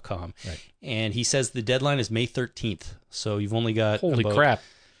 bigbaldbook1@gmail.com. Right. And he says the deadline is May 13th. So you've only got Holy about crap.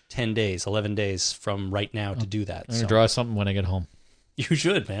 10 days, 11 days from right now to do that. I'm going to draw something when I get home. You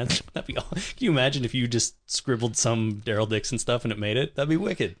should, man. That'd be. Can you imagine if you just scribbled some Daryl Dixon stuff and it made it? That'd be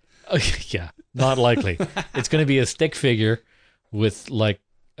wicked. Yeah, not likely. It's going to be a stick figure with like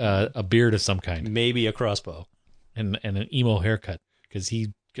a beard of some kind Maybe a crossbow. and an emo haircut because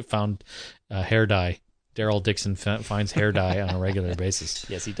he found hair dye. Daryl Dixon finds hair dye on a regular basis.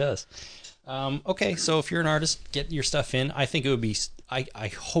 Yes, he does. Okay, so if you're an artist, get your stuff in. I think it would be. I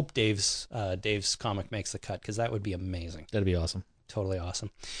hope Dave's comic makes the cut, because that would be amazing. That'd be awesome. Totally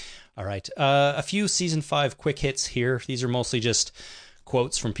awesome. All right, a few season 5 quick hits here. These are mostly just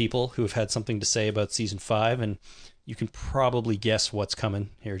quotes from people who have had something to say about season 5, and you can probably guess what's coming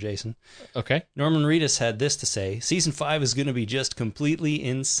here, Jason. Okay. Norman Reedus had this to say: "Season 5 is going to be just completely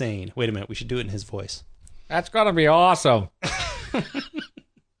insane." Wait a minute, we should do it in his voice. That's going to be awesome.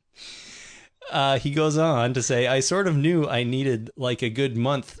 He goes on to say, "I sort of knew I needed like a good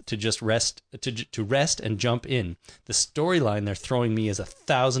month to just rest, to rest and jump in. The storyline they're throwing me is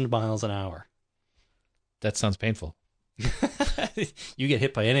 1,000 miles an hour." That sounds painful. You get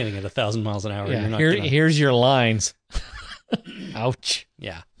hit by anything at 1,000 miles an hour. Yeah, You're not here's your lines. Ouch.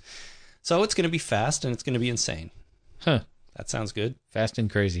 Yeah. So it's going to be fast and it's going to be insane. Huh. That sounds good. Fast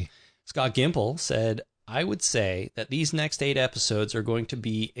and crazy. Scott Gimple said, "I would say that these next 8 episodes are going to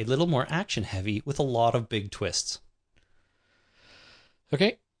be a little more action heavy with a lot of big twists."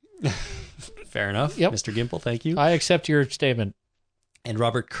 Okay. Fair enough. Yep. Mr. Gimple, thank you. I accept your statement. And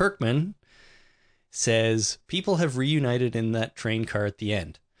Robert Kirkman says, "People have reunited in that train car at the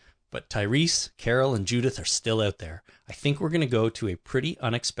end, but Tyrese, Carol, and Judith are still out there. I think we're going to go to a pretty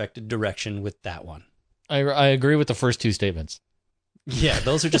unexpected direction with that one." I agree with the first 2 statements. Yeah,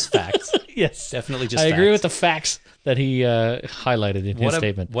 those are just facts. Yes. Definitely just I facts. agree with the facts that he highlighted in his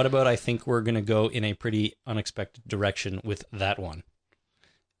statement. What about I think we're going to go in a pretty unexpected direction with that one?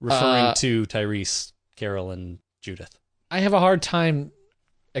 Referring to Tyrese, Carol, and Judith. I have a hard time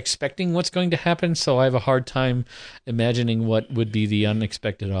expecting what's going to happen, so I have a hard time imagining what would be the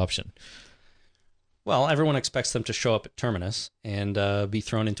unexpected option. Well, everyone expects them to show up at Terminus and be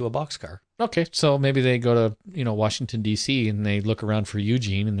thrown into a boxcar. Okay, so maybe they go to Washington, D.C., and they look around for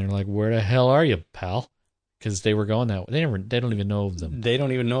Eugene, and they're like, "Where the hell are you, pal?" Because they were going that way. They don't even know of them. They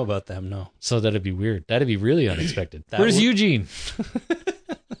don't even know about them, no. So that'd be weird. That'd be really unexpected. That Where's would- Eugene?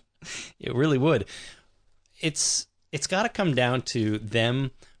 It really would. It's got to come down to them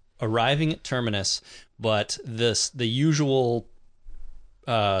arriving at Terminus, but the usual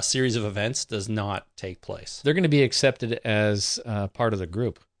series of events does not take place. They're going to be accepted as part of the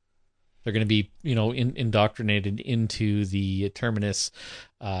group. They're going to be, indoctrinated into the Terminus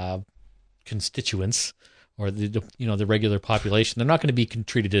constituents, or the regular population. They're not going to be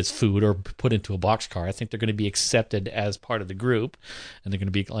treated as food or put into a boxcar. I think they're going to be accepted as part of the group, and they're going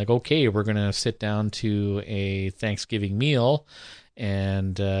to be like, okay, we're going to sit down to a Thanksgiving meal,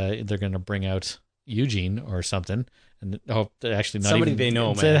 and they're going to bring out Eugene or something. And actually, not Somebody even, they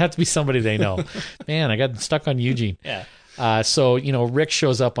know, It man. have to be somebody they know. Man, I got stuck on Eugene. Yeah. So, Rick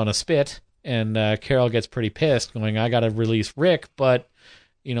shows up on a spit, and Carol gets pretty pissed, going, "I got to release Rick, but,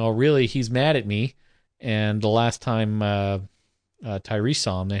 really he's mad at me." And the last time Tyrese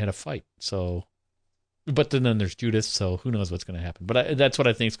saw him, they had a fight. So, but then there's Judith, so who knows what's going to happen. But that's what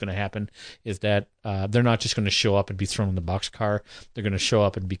I think is going to happen, is that they're not just going to show up and be thrown in the boxcar. They're going to show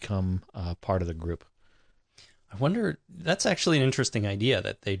up and become part of the group. I wonder, that's actually an interesting idea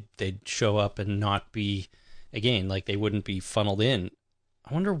that they'd show up and not be, again, like they wouldn't be funneled in.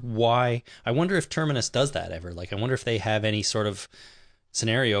 I wonder why. I wonder if Terminus does that ever. Like, I wonder if they have any sort of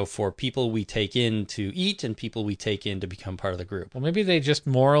scenario for people we take in to eat and people we take in to become part of the group. Well, maybe they just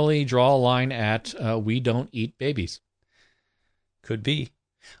morally draw a line at we don't eat babies. Could be.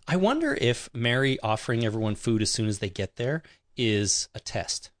 I wonder if Mary offering everyone food as soon as they get there is a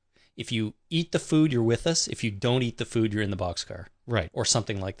test. If you eat the food, you're with us. If you don't eat the food, you're in the boxcar. Right. Or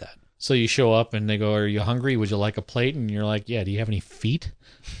something like that. So you show up and they go, are you hungry? Would you like a plate? And you're like, yeah, do you have any feet?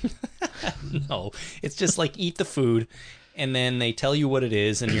 No, it's just like eat the food, and then they tell you what it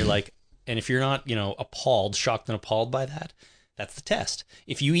is, and you're like, and if you're not, appalled, shocked and appalled by that, that's the test.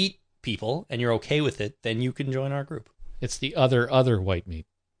 If you eat people and you're okay with it, then you can join our group. It's the other white meat.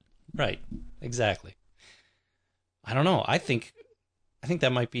 Right. Exactly. I don't know. I think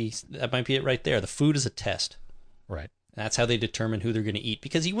that might be it right there. The food is a test. Right. That's how they determine who they're going to eat,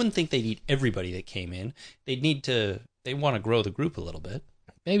 because you wouldn't think they'd eat everybody that came in. They want to grow the group a little bit.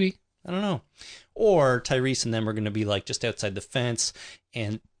 Maybe. I don't know. Or Tyrese and them are going to be like just outside the fence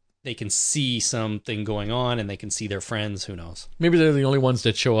and they can see something going on and they can see their friends. Who knows? Maybe they're the only ones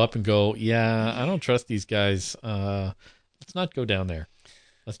that show up and go, yeah, I don't trust these guys. Let's not go down there.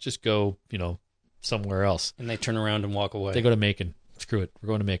 Let's just go, somewhere else. And they turn around and walk away. They go to Macon. Screw it. We're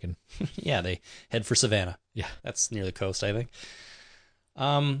going to Macon. Yeah, they head for Savannah. Yeah. That's near the coast, I think.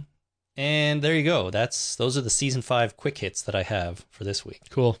 And there you go. Those are the season 5 quick hits that I have for this week.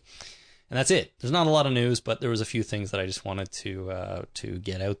 Cool. And that's it. There's not a lot of news, but there was a few things that I just wanted to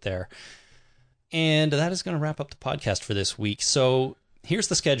get out there. And that is going to wrap up the podcast for this week. So here's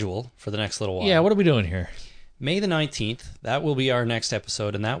the schedule for the next little while. Yeah, what are we doing here? May the 19th, that will be our next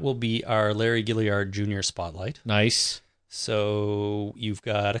episode, and that will be our Larry Gilliard Jr. Spotlight. Nice. So you've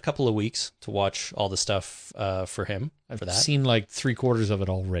got a couple of weeks to watch all the stuff for him. I've for that. seen like 3/4 of it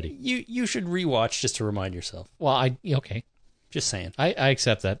already. You should rewatch just to remind yourself. Well, okay. Just saying. I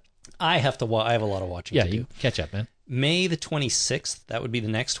accept that. I have a lot of watching to do. You catch up, man. May the 26th, that would be the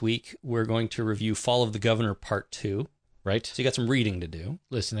next week, we're going to review Fall of the Governor Part 2. Right. So you got some reading to do.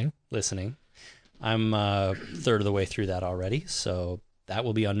 Listening. I'm a third of the way through that already, so that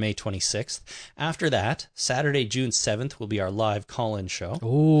will be on May 26th. After that, Saturday, June 7th, will be our live call-in show.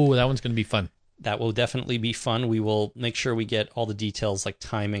 Oh, that one's going to be fun. That will definitely be fun. We will make sure we get all the details like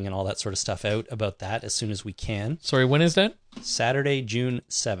timing and all that sort of stuff out about that as soon as we can. Sorry, when is that? Saturday, June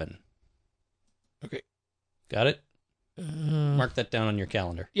 7. Okay. Got it? Mark that down on your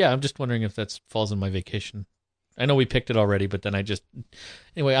calendar. Yeah, I'm just wondering if that falls on my vacation. I know we picked it already, but then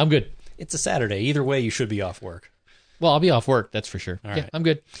Anyway, I'm good. It's a Saturday. Either way, you should be off work. Well, I'll be off work, that's for sure. All yeah, right. I'm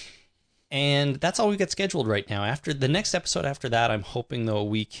good. And that's all we got scheduled right now. After the next episode after that, I'm hoping, though,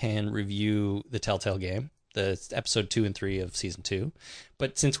 we can review The Telltale Game, the episode 2 and 3 of season 2.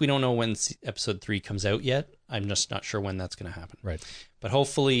 But since we don't know when episode 3 comes out yet, I'm just not sure when that's going to happen. Right. But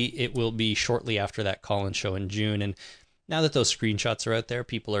hopefully it will be shortly after that call-in show in June. And now that those screenshots are out there,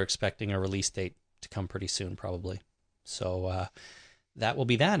 people are expecting a release date to come pretty soon, probably. So that will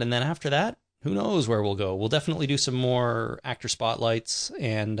be that. And then after that, who knows where we'll go. We'll definitely do some more actor spotlights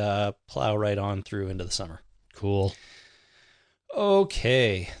and plow right on through into the summer. Cool.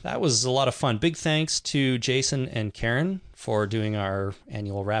 Okay, that was a lot of fun. Big thanks to Jason and Karen for doing our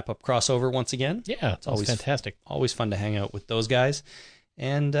annual wrap-up crossover once again. Yeah, it's always fantastic. Always fun to hang out with those guys.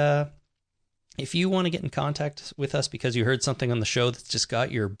 And if you want to get in contact with us because you heard something on the show that's just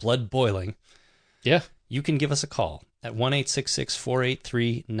got your blood boiling, yeah, you can give us a call at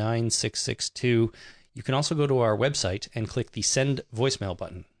 1-866-483-9662. You can also go to our website and click the send voicemail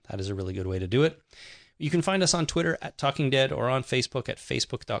button. That is a really good way to do it. You can find us on Twitter at Talking Dead or on Facebook at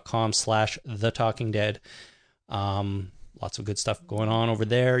facebook.com/TheTalkingDead. Lots of good stuff going on over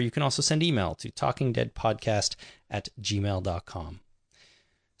there. You can also send email to talkingdeadpodcast@gmail.com.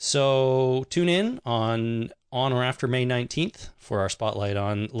 So tune in on or after May 19th for our spotlight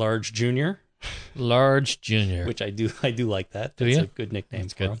on Large Jr. Large Jr. Which I do like that. Do That's you? a good nickname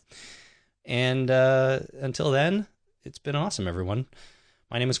That's for good. him. And until then, it's been awesome, everyone.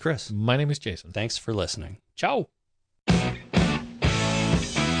 My name is Chris. My name is Jason. Thanks for listening. Ciao.